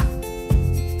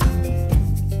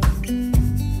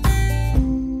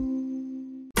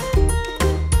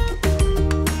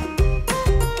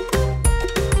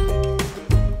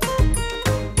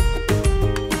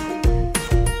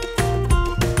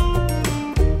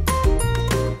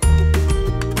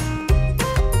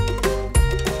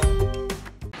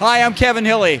 Hi, I'm Kevin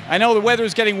Hilly. I know the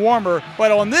weather's getting warmer,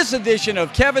 but on this edition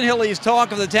of Kevin Hilly's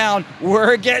Talk of the Town,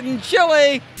 we're getting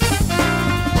chilly.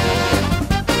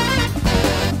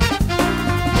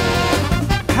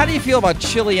 How do you feel about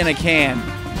chili in a can?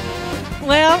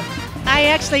 Well, I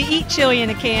actually eat chili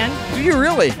in a can. Do you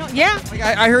really? Yeah. Like,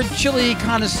 I heard chili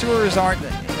connoisseurs aren't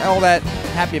all that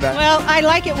happy about it. Well, I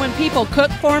like it when people cook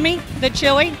for me, the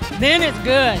chili. Then it's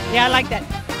good. Yeah, I like that.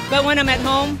 But when I'm at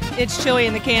home, it's chili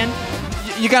in the can.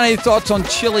 You got any thoughts on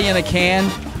chili in a can?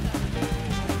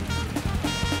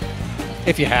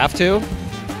 If you have to.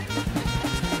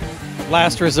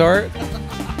 Last resort.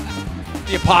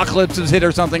 The apocalypse has hit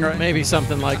or something, right? Maybe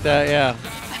something like that, yeah.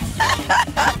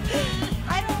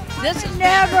 This is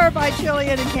never buy chili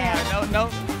in a can. No.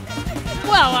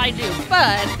 Well, I do,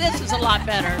 but this is a lot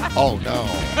better. Oh, no.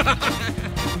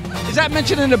 Is that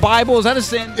mentioned in the Bible? Is that a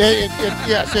sin?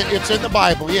 Yes, it's in the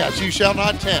Bible. Yes, you shall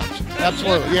not tempt.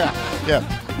 Absolutely, yeah.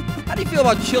 How do you feel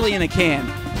about chili in a can?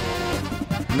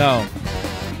 No.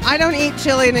 I don't eat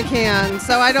chili in a can,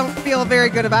 so I don't feel very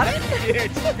good about it.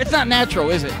 It's not natural,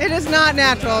 is it? It is not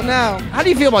natural, no. How do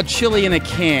you feel about chili in a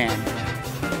can?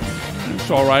 It's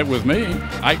all right with me.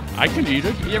 I can eat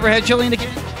it. You ever had chili in a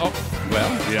can? Oh,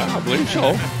 well, yeah, I believe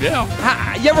so.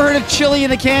 Yeah. You ever heard of chili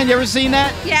in a can? You ever seen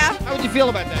that? Yeah. How would you feel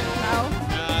about that?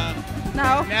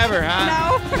 No. Never, huh?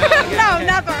 No. No,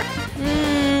 never.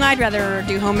 I'd rather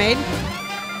do homemade.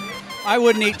 I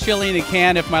wouldn't eat chili in a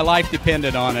can if my life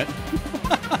depended on it.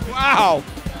 Wow.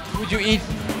 Would you eat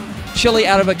chili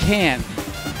out of a can?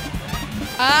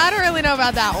 I don't really know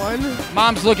about that one.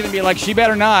 Mom's looking at me like she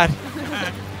better not.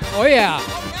 Oh, yeah.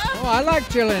 Oh, I like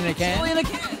chili in a can. Chili in a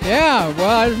can? Yeah,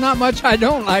 well, there's not much I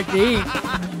don't like to eat.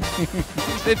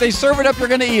 If they serve it up, you're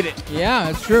going to eat it. Yeah,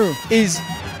 it's true. Is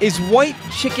white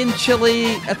chicken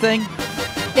chili a thing?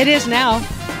 It is now.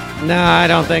 No, I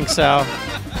don't think so.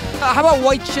 How about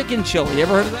white chicken chili? You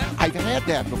ever heard of that? I've had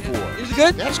that before. Is it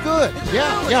good? That's good.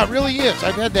 Yeah, yeah, it really is.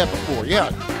 I've had that before. Yeah.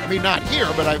 I mean, not here,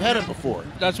 but I've had it before.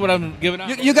 That's what I'm giving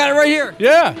out. You got it right here.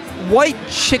 Yeah. White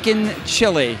chicken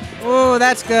chili. Oh,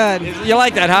 that's good. You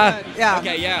like that, huh? Yeah.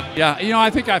 Okay, yeah. Yeah, you know, I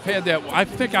think I've had that. I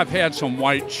think I've had some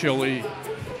white chili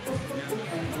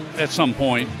at some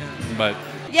point, but.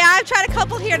 Yeah, I've tried a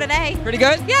couple here today. Pretty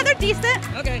good? Yeah, they're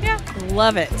decent. Okay. Yeah.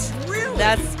 Love it. Really?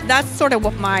 That's sort of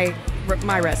what my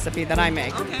recipe that I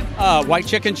make. Okay. White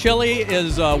chicken chili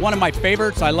is one of my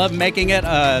favorites. I love making it,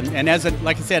 and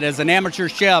like I said, as an amateur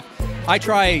chef, I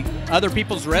try other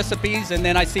people's recipes and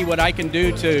then I see what I can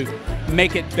do to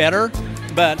make it better.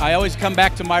 But I always come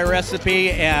back to my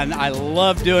recipe, and I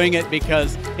love doing it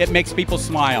because it makes people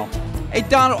smile. Hey,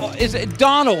 Donald, is it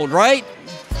Donald, right?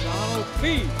 Donald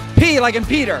P. P, like in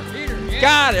Peter. Peter, yeah.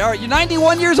 Got it. All right, you're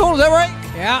 91 years old, is that right?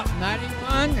 Yeah,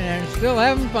 91 and still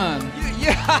having fun.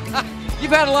 Yeah.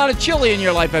 You've had a lot of chili in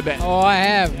your life, I bet. Oh, I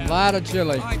have. A lot of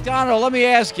chili. All right, Donald, let me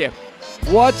ask you.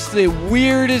 What's the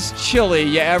weirdest chili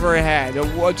you ever had?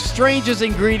 What strangest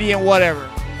ingredient, whatever,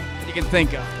 you can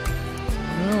think of?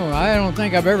 No, I don't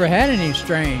think I've ever had any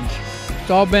strange. It's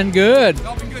all been good. It's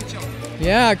all been good chili.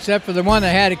 Yeah, except for the one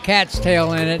that had a cat's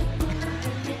tail in it.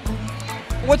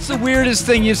 What's the weirdest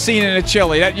thing you've seen in a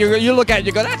chili? That you look at it,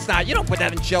 you go, that's not, you don't put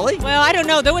that in chili. Well, I don't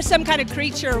know. There was some kind of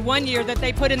creature one year that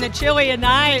they put in the chili, and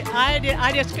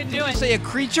I just couldn't do it. Did you say a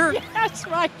creature? Yeah, that's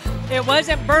right. It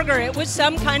wasn't burger. It was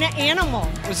some kind of animal.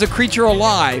 Was the creature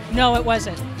alive? No, it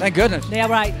wasn't. Thank goodness. Yeah,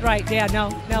 right. Yeah,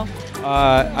 no.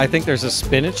 I think there's a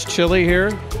spinach chili here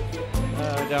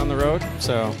down the road,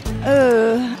 so.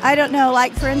 I don't know.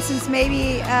 Like, for instance,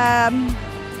 maybe I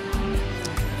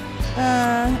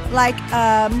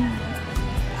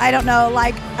don't know,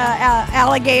 like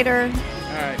alligator.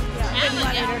 All right.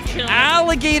 Alligator chili.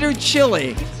 Alligator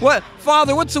chili. What,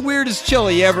 Father? What's the weirdest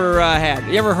chili you ever had?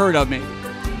 You ever heard of me?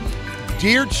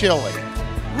 Deer chili.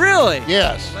 Really?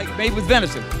 Yes. Like made with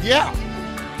venison. Yeah.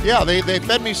 Yeah. They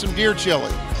fed me some deer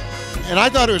chili, and I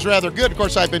thought it was rather good. Of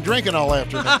course, I've been drinking all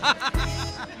afternoon.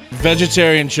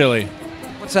 Vegetarian chili.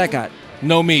 What's that got?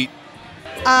 No meat.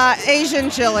 Asian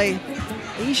chili.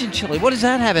 Asian chili. What does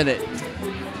that have in it?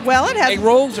 Well, it has egg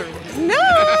rolls or no.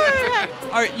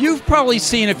 All right, you've probably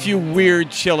seen a few weird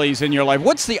chilies in your life.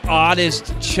 What's the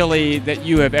oddest chili that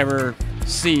you have ever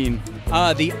seen?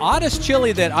 The oddest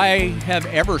chili that I have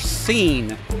ever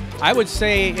seen, I would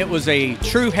say it was a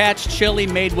True Hatch chili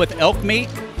made with elk meat.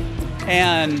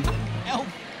 And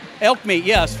elk meat,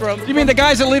 yes. You mean the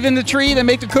guys that live in the tree that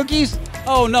make the cookies?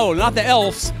 Oh, no, not the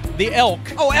elves. The elk.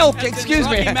 Oh, elk, excuse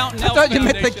me. I thought you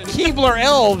meant the Keebler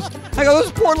elves. I go,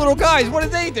 those poor little guys, what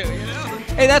did they do? You know?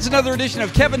 Hey, that's another edition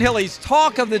of Kevin Hilly's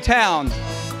Talk of the Town.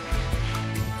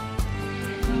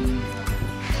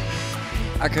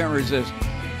 I can't resist.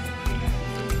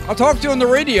 I'll talk to you on the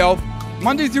radio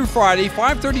Monday through Friday,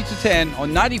 5:30 to 10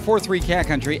 on 94.3 Cat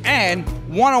Country and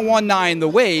 101.9 The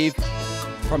Wave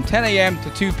from 10 a.m. to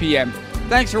 2 p.m.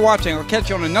 Thanks for watching. I'll catch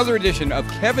you on another edition of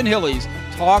Kevin Hilly's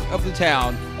Talk of the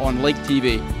Town on Lake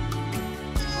TV.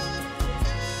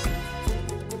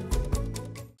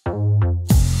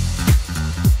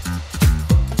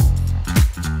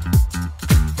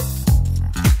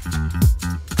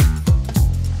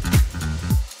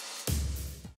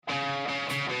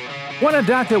 Want a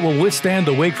dock that will withstand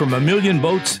the wake from a million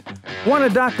boats? Want a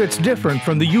dock that's different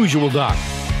from the usual dock?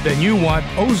 Then you want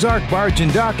Ozark Barge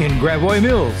and Dock in Gravois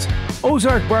Mills.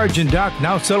 Ozark Barge and Dock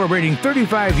now celebrating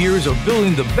 35 years of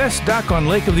building the best dock on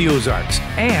Lake of the Ozarks.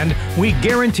 And we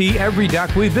guarantee every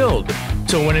dock we build.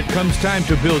 So when it comes time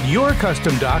to build your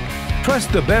custom dock,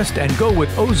 trust the best and go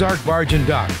with Ozark Barge and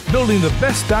Dock, building the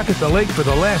best dock at the lake for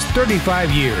the last 35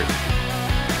 years.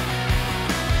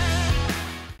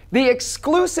 The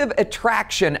exclusive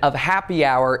attraction of Happy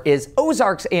Hour is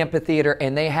Ozarks Amphitheater,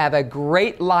 and they have a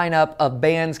great lineup of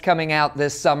bands coming out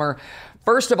this summer.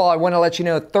 First of all, I want to let you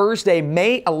know Thursday,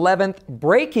 May 11th,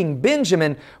 Breaking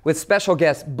Benjamin with special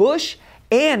guest Bush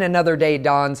and Another Day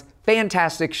Dawns.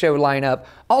 Fantastic show lineup.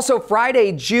 Also,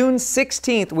 Friday, June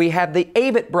 16th, we have the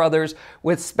Avett Brothers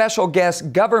with special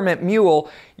guest Government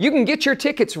Mule. You can get your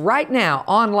tickets right now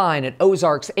online at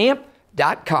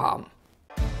ozarksamp.com.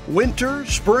 Winter,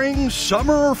 spring,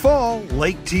 summer, or fall,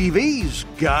 Lake TV's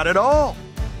got it all.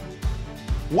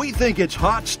 We think it's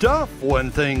hot stuff when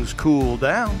things cool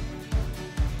down.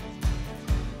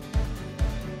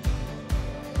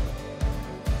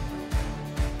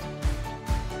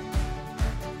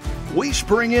 We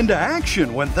spring into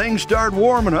action when things start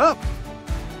warming up.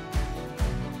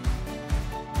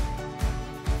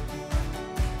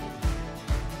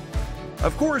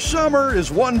 Of course, summer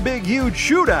is one big, huge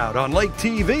shootout on Lake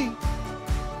TV.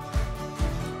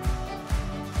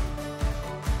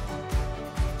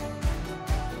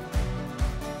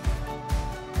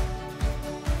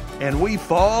 And we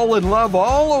fall in love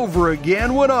all over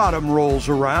again when autumn rolls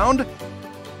around.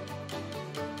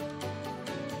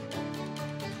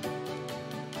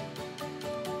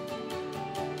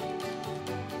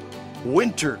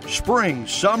 Winter, spring,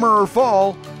 summer, or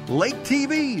fall, Lake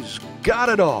TV's got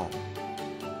it all.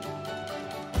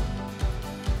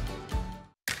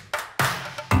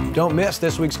 Don't miss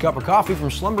this week's cup of coffee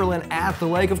from Slumberland at the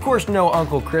Lake. Of course, no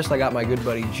Uncle Chris. I got my good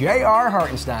buddy J.R.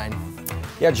 Hartenstein.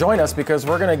 Yeah, join us because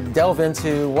we're going to delve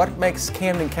into what makes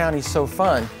Camden County so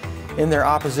fun in their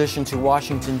opposition to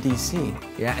Washington, D.C.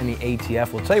 Yeah, and the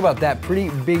ATF. We'll tell you about that pretty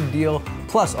big deal.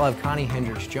 Plus, I'll have Connie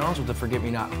Hendricks-Jones with the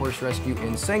Forget-Me-Not Horse Rescue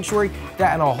and Sanctuary.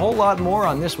 That and a whole lot more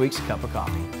on this week's Cup of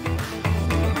Coffee.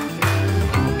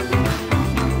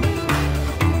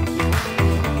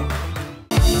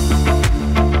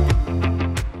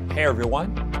 Hey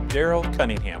everyone, Daryl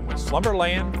Cunningham with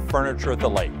Slumberland Furniture at the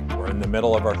Lake. We're in the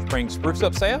middle of our spring spruce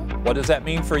up sale. What does that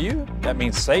mean for you? That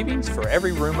means savings for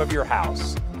every room of your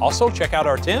house. Also, check out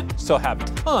our tent. Still have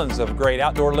tons of great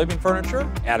outdoor living furniture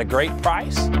at a great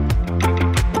price.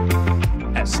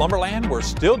 At Slumberland, we're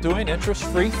still doing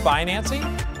interest-free financing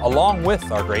along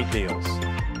with our great deals.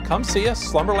 Come see us,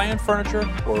 Slumberland Furniture,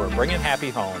 where we're bringing happy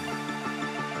home.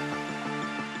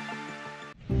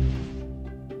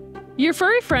 Your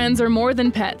furry friends are more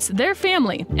than pets, they're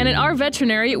family. And at our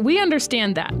veterinary, we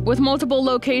understand that. With multiple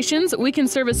locations, we can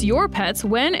service your pets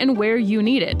when and where you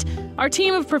need it. Our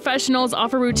team of professionals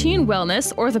offer routine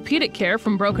wellness, orthopedic care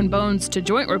from broken bones to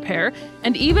joint repair,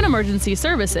 and even emergency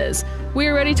services. We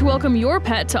are ready to welcome your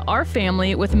pet to our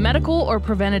family with medical or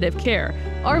preventative care.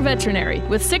 Our veterinary,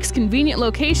 with 6 convenient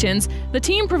locations, the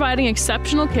team providing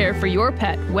exceptional care for your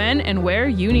pet when and where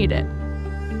you need it.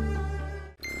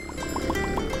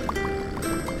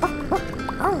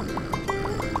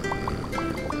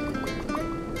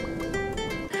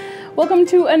 Welcome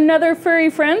to another Furry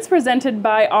Friends presented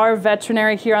by our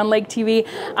veterinary here on Lake TV.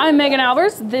 I'm Megan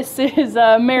Albers. This is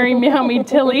Mary Meow Me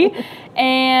Tilly.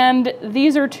 And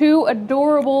these are two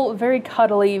adorable, very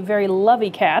cuddly, very lovey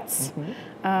cats.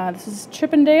 This is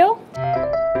Chip and Dale.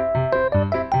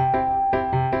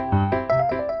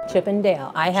 Chip and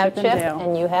Dale. I have Chip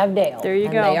and you have Dale. There you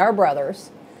go. They are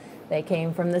brothers. They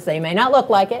came from they may not look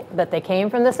like it, but they came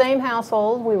from the same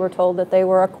household. We were told that they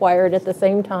were acquired at the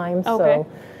same time. So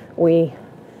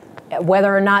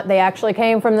whether or not they actually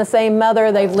came from the same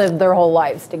mother, they've lived their whole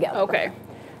lives together. Okay.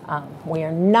 We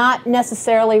are not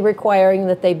necessarily requiring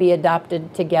that they be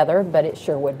adopted together, but it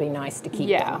sure would be nice to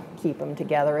keep them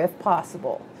together if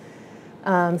possible.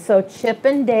 So Chip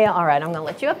and Dale. All right, I'm going to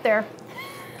let you up there.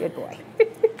 Good boy.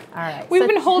 All right. We've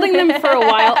been holding them for a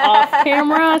while off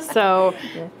camera, so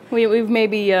we've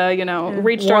maybe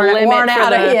reached our limit worn for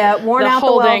out the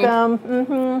holding. the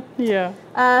welcome. Yeah.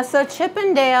 So Chip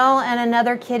and Dale and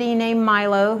another kitty named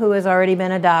Milo, who has already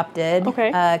been adopted,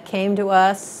 came to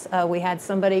us. We had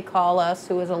somebody call us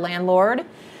who was a landlord.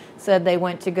 Said they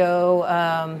went to go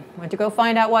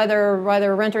find out why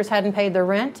their renters hadn't paid their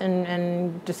rent,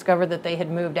 and discovered that they had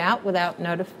moved out without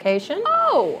notification.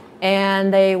 Oh!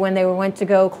 And when they went to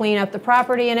go clean up the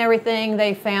property and everything,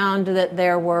 they found that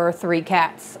there were 3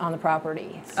 cats on the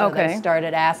property. So they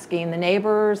started asking the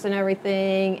neighbors and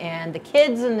everything, and the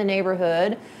kids in the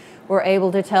neighborhood were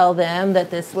able to tell them that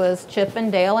this was Chip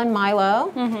and Dale and Milo,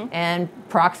 and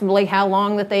approximately how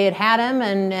long that they had them,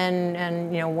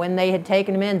 and when they had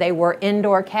taken them in. They were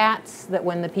indoor cats that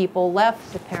when the people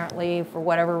left, apparently for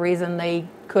whatever reason they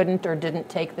couldn't or didn't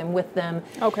take them with them,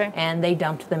 and they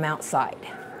dumped them outside.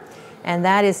 And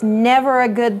that is never a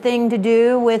good thing to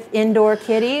do with indoor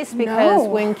kitties, because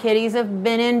when kitties have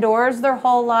been indoors their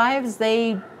whole lives,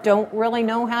 they don't really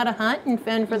know how to hunt and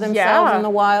fend for themselves in the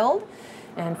wild.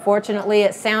 And fortunately,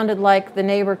 it sounded like the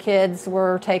neighbor kids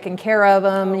were taking care of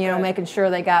them, making sure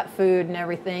they got food and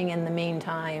everything in the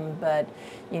meantime. But,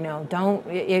 don't,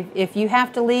 if you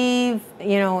have to leave,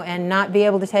 and not be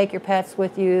able to take your pets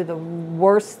with you, the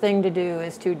worst thing to do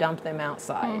is to dump them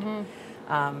outside.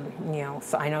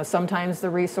 So I know sometimes the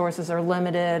resources are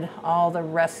limited. All the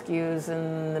rescues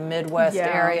in the Midwest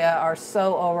area are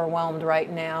so overwhelmed right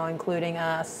now, including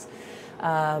us.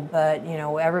 But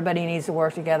everybody needs to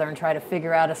work together and try to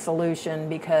figure out a solution,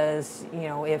 because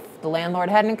if the landlord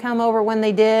hadn't come over when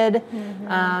they did,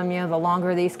 the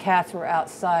longer these cats were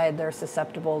outside, they're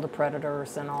susceptible to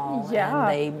predators and all.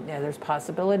 And there's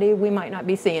possibility we might not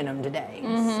be seeing them today.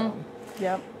 So.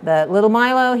 But little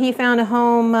Milo, he found a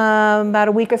home about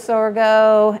a week or so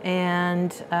ago,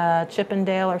 and Chip and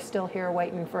Dale are still here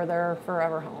waiting for their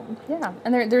forever home. Yeah,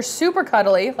 and they're super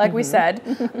cuddly, like we said.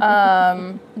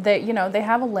 They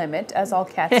have a limit, as all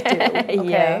cats do.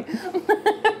 Okay.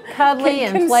 Cuddly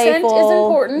and consent playful. Is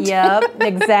important. Yep,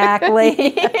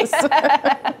 exactly.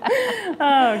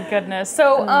 Oh goodness.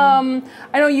 So I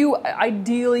know you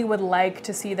ideally would like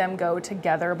to see them go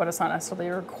together, but it's not necessarily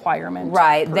a requirement.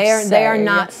 Right. They are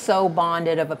not so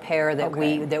bonded of a pair that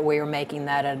we are making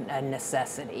that a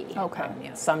necessity. Okay.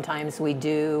 Sometimes we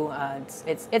do.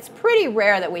 It's pretty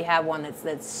rare that we have one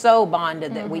that's so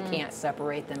bonded that we can't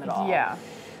separate them at all. Yeah.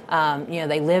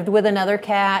 They lived with another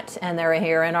cat, and they're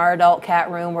here in our adult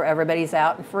cat room where everybody's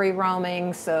out and free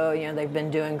roaming. So, they've been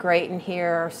doing great in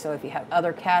here. So if you have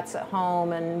other cats at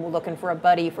home and looking for a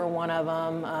buddy for one of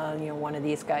them, one of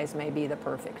these guys may be the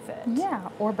perfect fit. Yeah,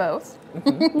 or both.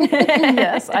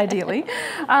 Yes, ideally.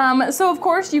 So of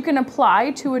course you can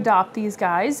apply to adopt these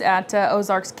guys at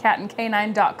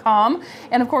ozarkscatandcanine.com.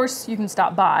 And of course you can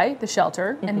stop by the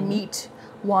shelter and meet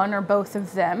one or both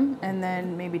of them, and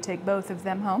then maybe take both of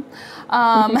them home.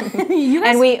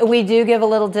 And we do give a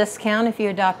little discount if you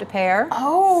adopt a pair.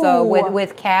 Oh. So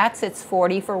with cats, it's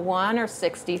 40 for one or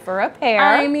 60 for a pair.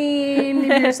 I mean,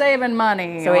 if you're saving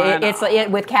money. So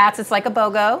with cats, it's like a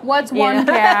BOGO. What's one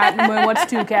cat and what's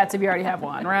 2 cats if you already have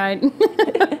one, right?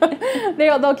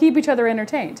 They'll keep each other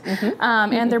entertained,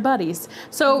 and their buddies.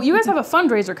 So you guys have a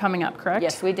fundraiser coming up, correct?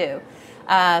 Yes, we do.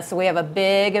 So we have a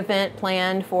big event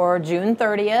planned for June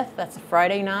 30th. That's a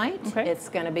Friday night. It's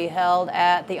going to be held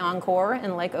at the Encore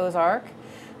in Lake Ozark.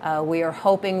 We are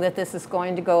hoping that this is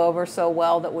going to go over so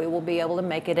well that we will be able to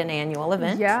make it an annual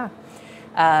event. Yeah.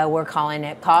 We're calling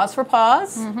it Cause for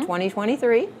Pause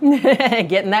 2023.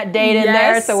 Getting that date in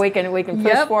there so we can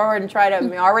push forward and try to.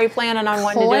 We're already planning on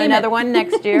wanting to do another one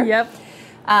next year.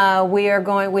 We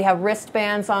have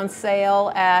wristbands on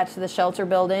sale at the shelter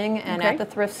building and at the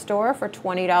thrift store for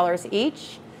 $20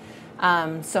 each.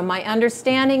 So my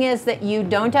understanding is that you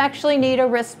don't actually need a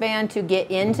wristband to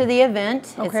get into the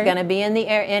event. Okay. It's going to be in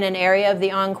an area of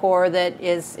the Encore that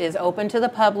is open to the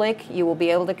public. You will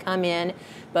be able to come in,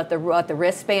 but what the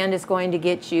wristband is going to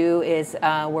get you is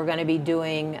we're going to be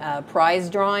doing prize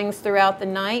drawings throughout the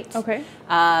night. Okay.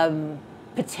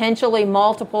 Potentially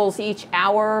multiples each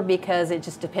hour, because it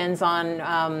just depends on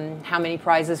how many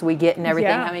prizes we get and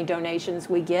everything, how many donations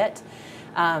we get.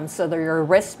 So your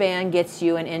wristband gets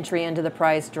you an entry into the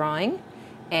prize drawing,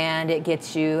 and it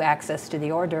gets you access to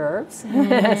the hors d'oeuvres.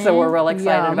 So we're real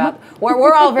excited about.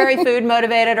 We're all very food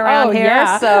motivated around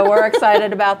here, so we're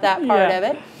excited about that part of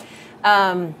it.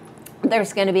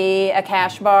 There's going to be a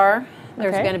cash bar.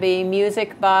 There's going to be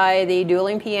music by the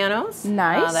dueling pianos.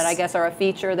 Nice. That I guess are a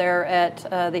feature there at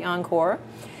the Encore.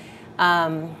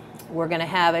 We're going to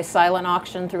have a silent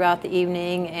auction throughout the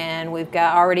evening, and we've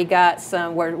already got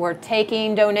some. We're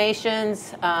taking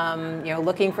donations,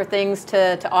 looking for things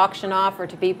to auction off or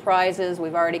to be prizes.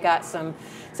 We've already got some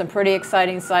pretty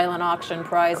exciting silent auction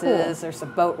prizes. Cool. There's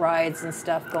some boat rides and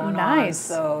stuff going on.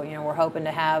 So we're hoping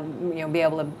to have be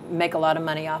able to make a lot of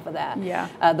money off of that. Yeah.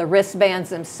 The wristbands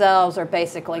themselves are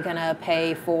basically going to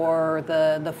pay for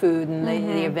the food and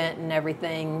the event and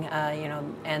everything.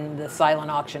 And the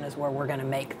silent auction is where we're going to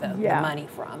make the money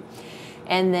from.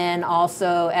 And then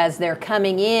also, as they're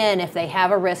coming in, if they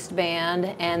have a wristband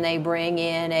and they bring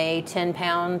in a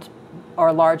 10-pound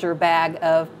or larger bag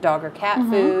of dog or cat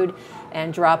food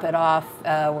and drop it off,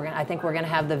 I think we're going to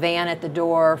have the van at the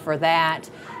door for that.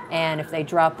 And if they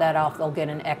drop that off, they'll get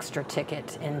an extra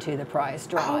ticket into the prize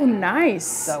drawing. Oh, nice.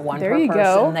 So one there per you person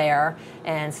go. there.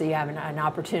 And so you have an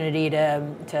opportunity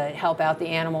to help out the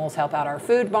animals, help out our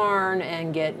food barn,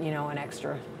 and get an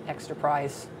extra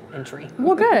prize entry.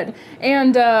 Well, good.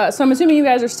 And so I'm assuming you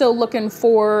guys are still looking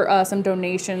for some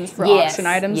donations for auction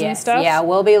items and stuff? Yeah,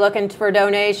 we'll be looking for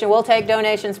donation. We'll take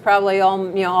donations probably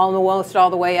almost all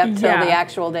the way up till the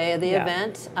actual day of the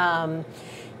event.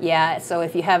 So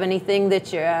if you have anything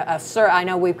that you're, I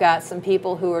know we've got some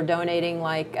people who are donating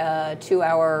like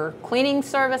 2-hour cleaning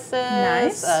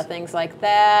services, things like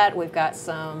that. We've got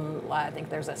some, I think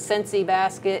there's a Scentsy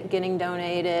basket getting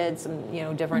donated, some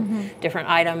different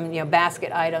item,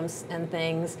 basket items and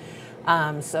things.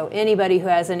 So anybody who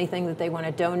has anything that they want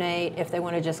to donate, if they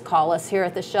want to just call us here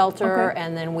at the shelter,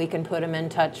 and then we can put them in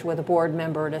touch with a board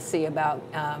member to see about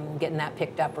getting that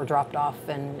picked up or dropped off,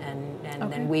 and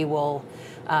then we will.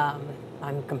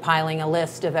 I'm compiling a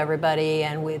list of everybody,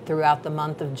 and throughout the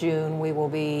month of June, we will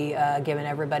be giving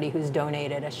everybody who's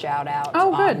donated a shout out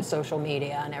on social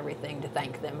media and everything to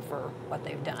thank them for what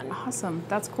they've done. Awesome,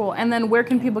 that's cool. And then where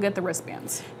can people get the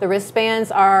wristbands? The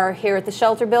wristbands are here at the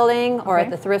shelter building or at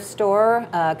the thrift store.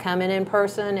 Come in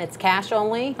person. It's cash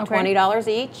only, $20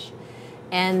 each.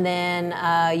 And then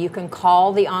you can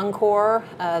call the Encore.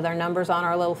 Their number's on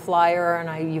our little flyer,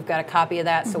 and you've got a copy of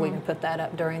that, so we can put that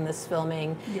up during this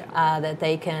filming. That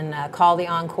they can call the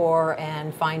Encore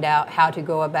and find out how to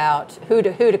go about who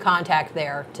to contact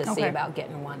there to see about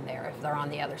getting one there if they're on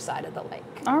the other side of the lake.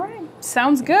 All right,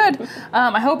 sounds good.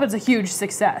 I hope it's a huge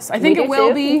success. I think it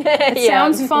will be. It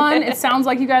sounds fun. It sounds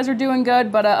like you guys are doing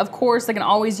good, but of course they can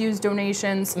always use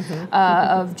donations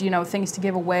of things to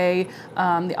give away,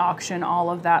 the auction, all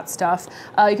of that stuff.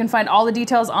 You can find all the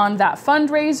details on that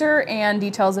fundraiser and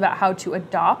details about how to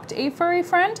adopt a furry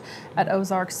friend at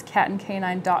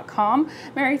ozarkscatandcanine.com.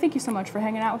 Mary, thank you so much for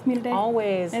hanging out with me today.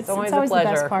 Always. It's always always a pleasure.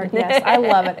 the best part. Yes, I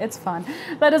love it. It's fun.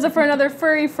 That is it for another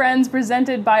Furry Friends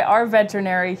presented by our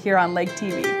veterinary here on Lake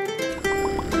TV.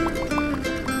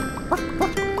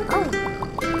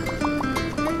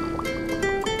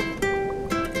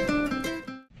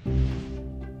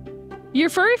 Your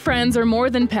furry friends are more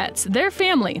than pets, they're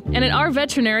family, and at our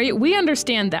veterinary, we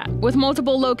understand that. With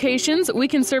multiple locations, we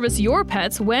can service your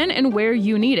pets when and where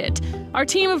you need it. Our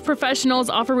team of professionals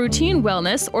offer routine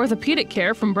wellness, orthopedic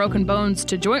care from broken bones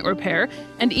to joint repair,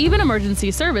 and even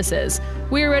emergency services.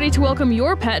 We are ready to welcome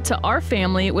your pet to our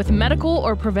family with medical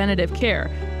or preventative care.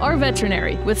 Our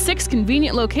veterinary, with 6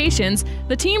 convenient locations,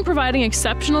 the team providing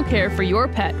exceptional care for your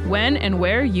pet when and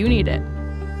where you need it.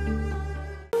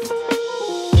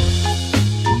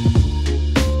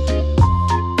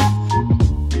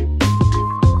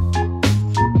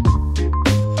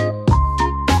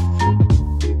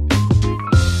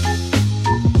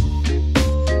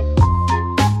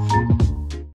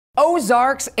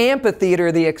 Ozarks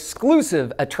Amphitheater, the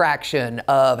exclusive attraction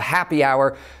of Happy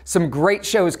Hour. Some great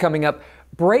shows coming up.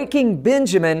 Breaking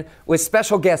Benjamin with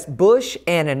special guest Bush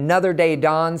and Another Day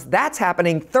Dawns. That's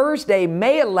happening Thursday,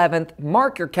 May 11th.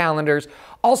 Mark your calendars.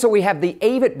 Also, we have the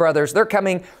Avett Brothers. They're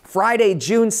coming Friday,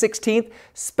 June 16th.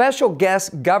 Special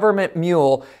guest Government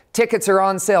Mule. Tickets are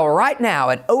on sale right now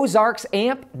at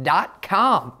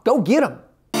ozarksamp.com. Go get them.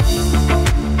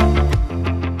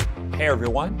 Hey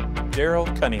everyone,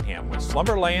 Daryl Cunningham with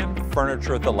Slumberland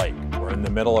Furniture at the Lake. We're in the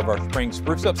middle of our spring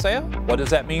spruce up sale. What does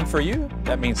that mean for you?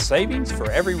 That means savings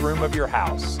for every room of your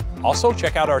house. Also,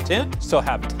 check out our tent. Still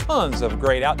have tons of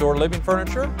great outdoor living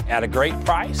furniture at a great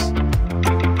price.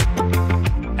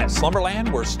 At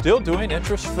Slumberland, we're still doing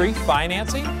interest-free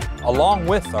financing along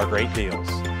with our great deals.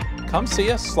 Come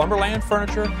see us, Slumberland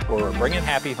Furniture, where we're bringing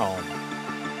happy home.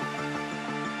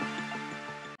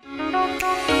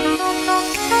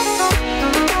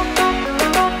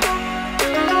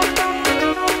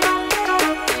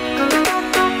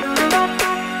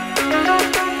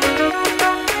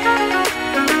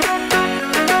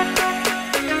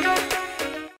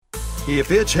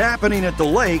 If it's happening at the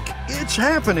lake, it's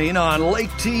happening on Lake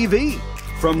TV.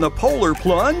 From the polar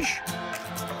plunge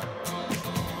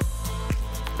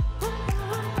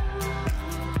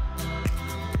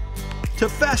to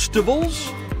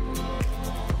festivals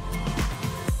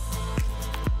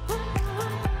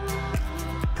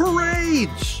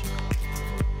parades,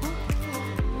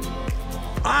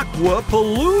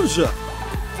 Aquapalooza,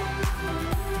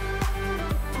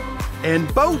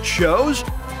 and boat shows,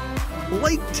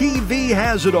 Lake TV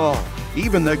has it all.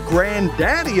 Even the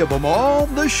granddaddy of them all,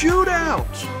 the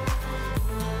shootouts.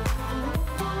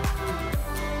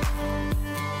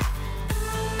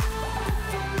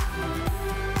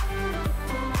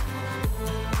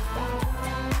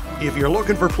 If you're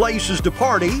looking for places to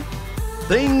party,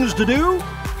 things to do,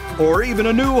 or even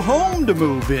a new home to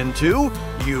move into,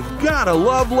 you've gotta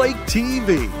love Lake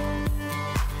TV.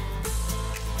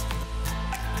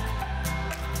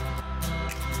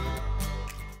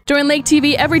 Join Lake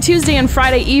TV every Tuesday and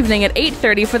Friday evening at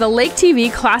 8:30 for the Lake TV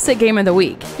Classic Game of the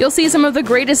Week. You'll see some of the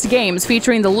greatest games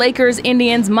featuring the Lakers,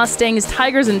 Indians, Mustangs,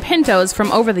 Tigers, and Pintos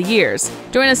from over the years.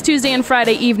 Join us Tuesday and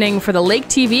Friday evening for the Lake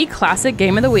TV Classic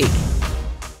Game of the Week.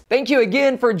 Thank you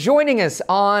again for joining us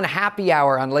on Happy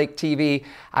Hour on Lake TV.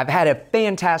 I've had a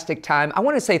fantastic time. I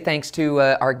want to say thanks to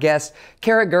our guest,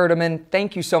 Kara Gerdeman.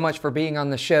 Thank you so much for being on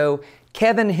the show.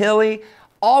 Kevin Hilly,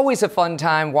 always a fun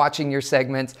time watching your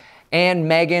segments. And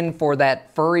Megan for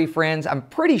that furry friends. I'm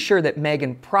pretty sure that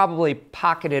Megan probably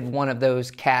pocketed one of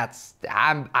those cats.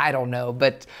 I don't know.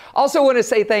 But also want to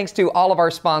say thanks to all of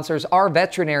our sponsors, our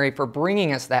veterinary for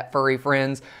bringing us that furry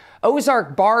friends.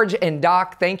 Ozark Barge and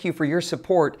Dock, thank you for your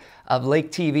support of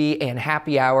Lake TV and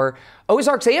Happy Hour.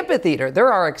 Ozarks Amphitheater,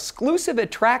 they're our exclusive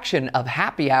attraction of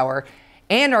Happy Hour.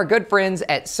 And our good friends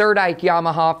at Surdike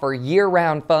Yamaha for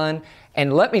year-round fun.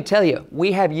 And let me tell you,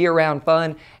 we have year-round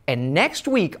fun. And next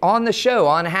week on the show,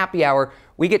 on Happy Hour,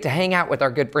 we get to hang out with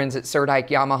our good friends at Surdike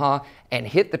Yamaha and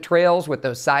hit the trails with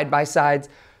those side-by-sides.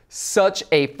 Such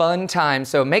a fun time.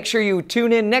 So make sure you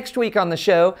tune in next week on the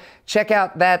show. Check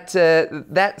out that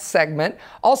segment.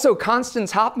 Also,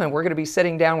 Constance Hoffman, we're going to be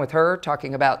sitting down with her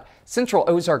talking about Central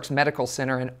Ozarks Medical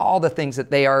Center and all the things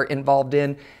that they are involved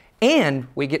in. And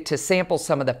we get to sample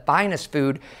some of the finest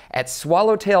food at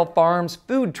Swallowtail Farms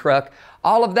food truck.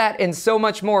 All of that and so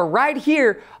much more right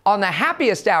here on the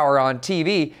happiest hour on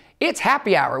TV. It's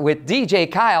Happy Hour with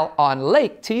DJ Kyle on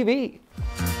Lake TV.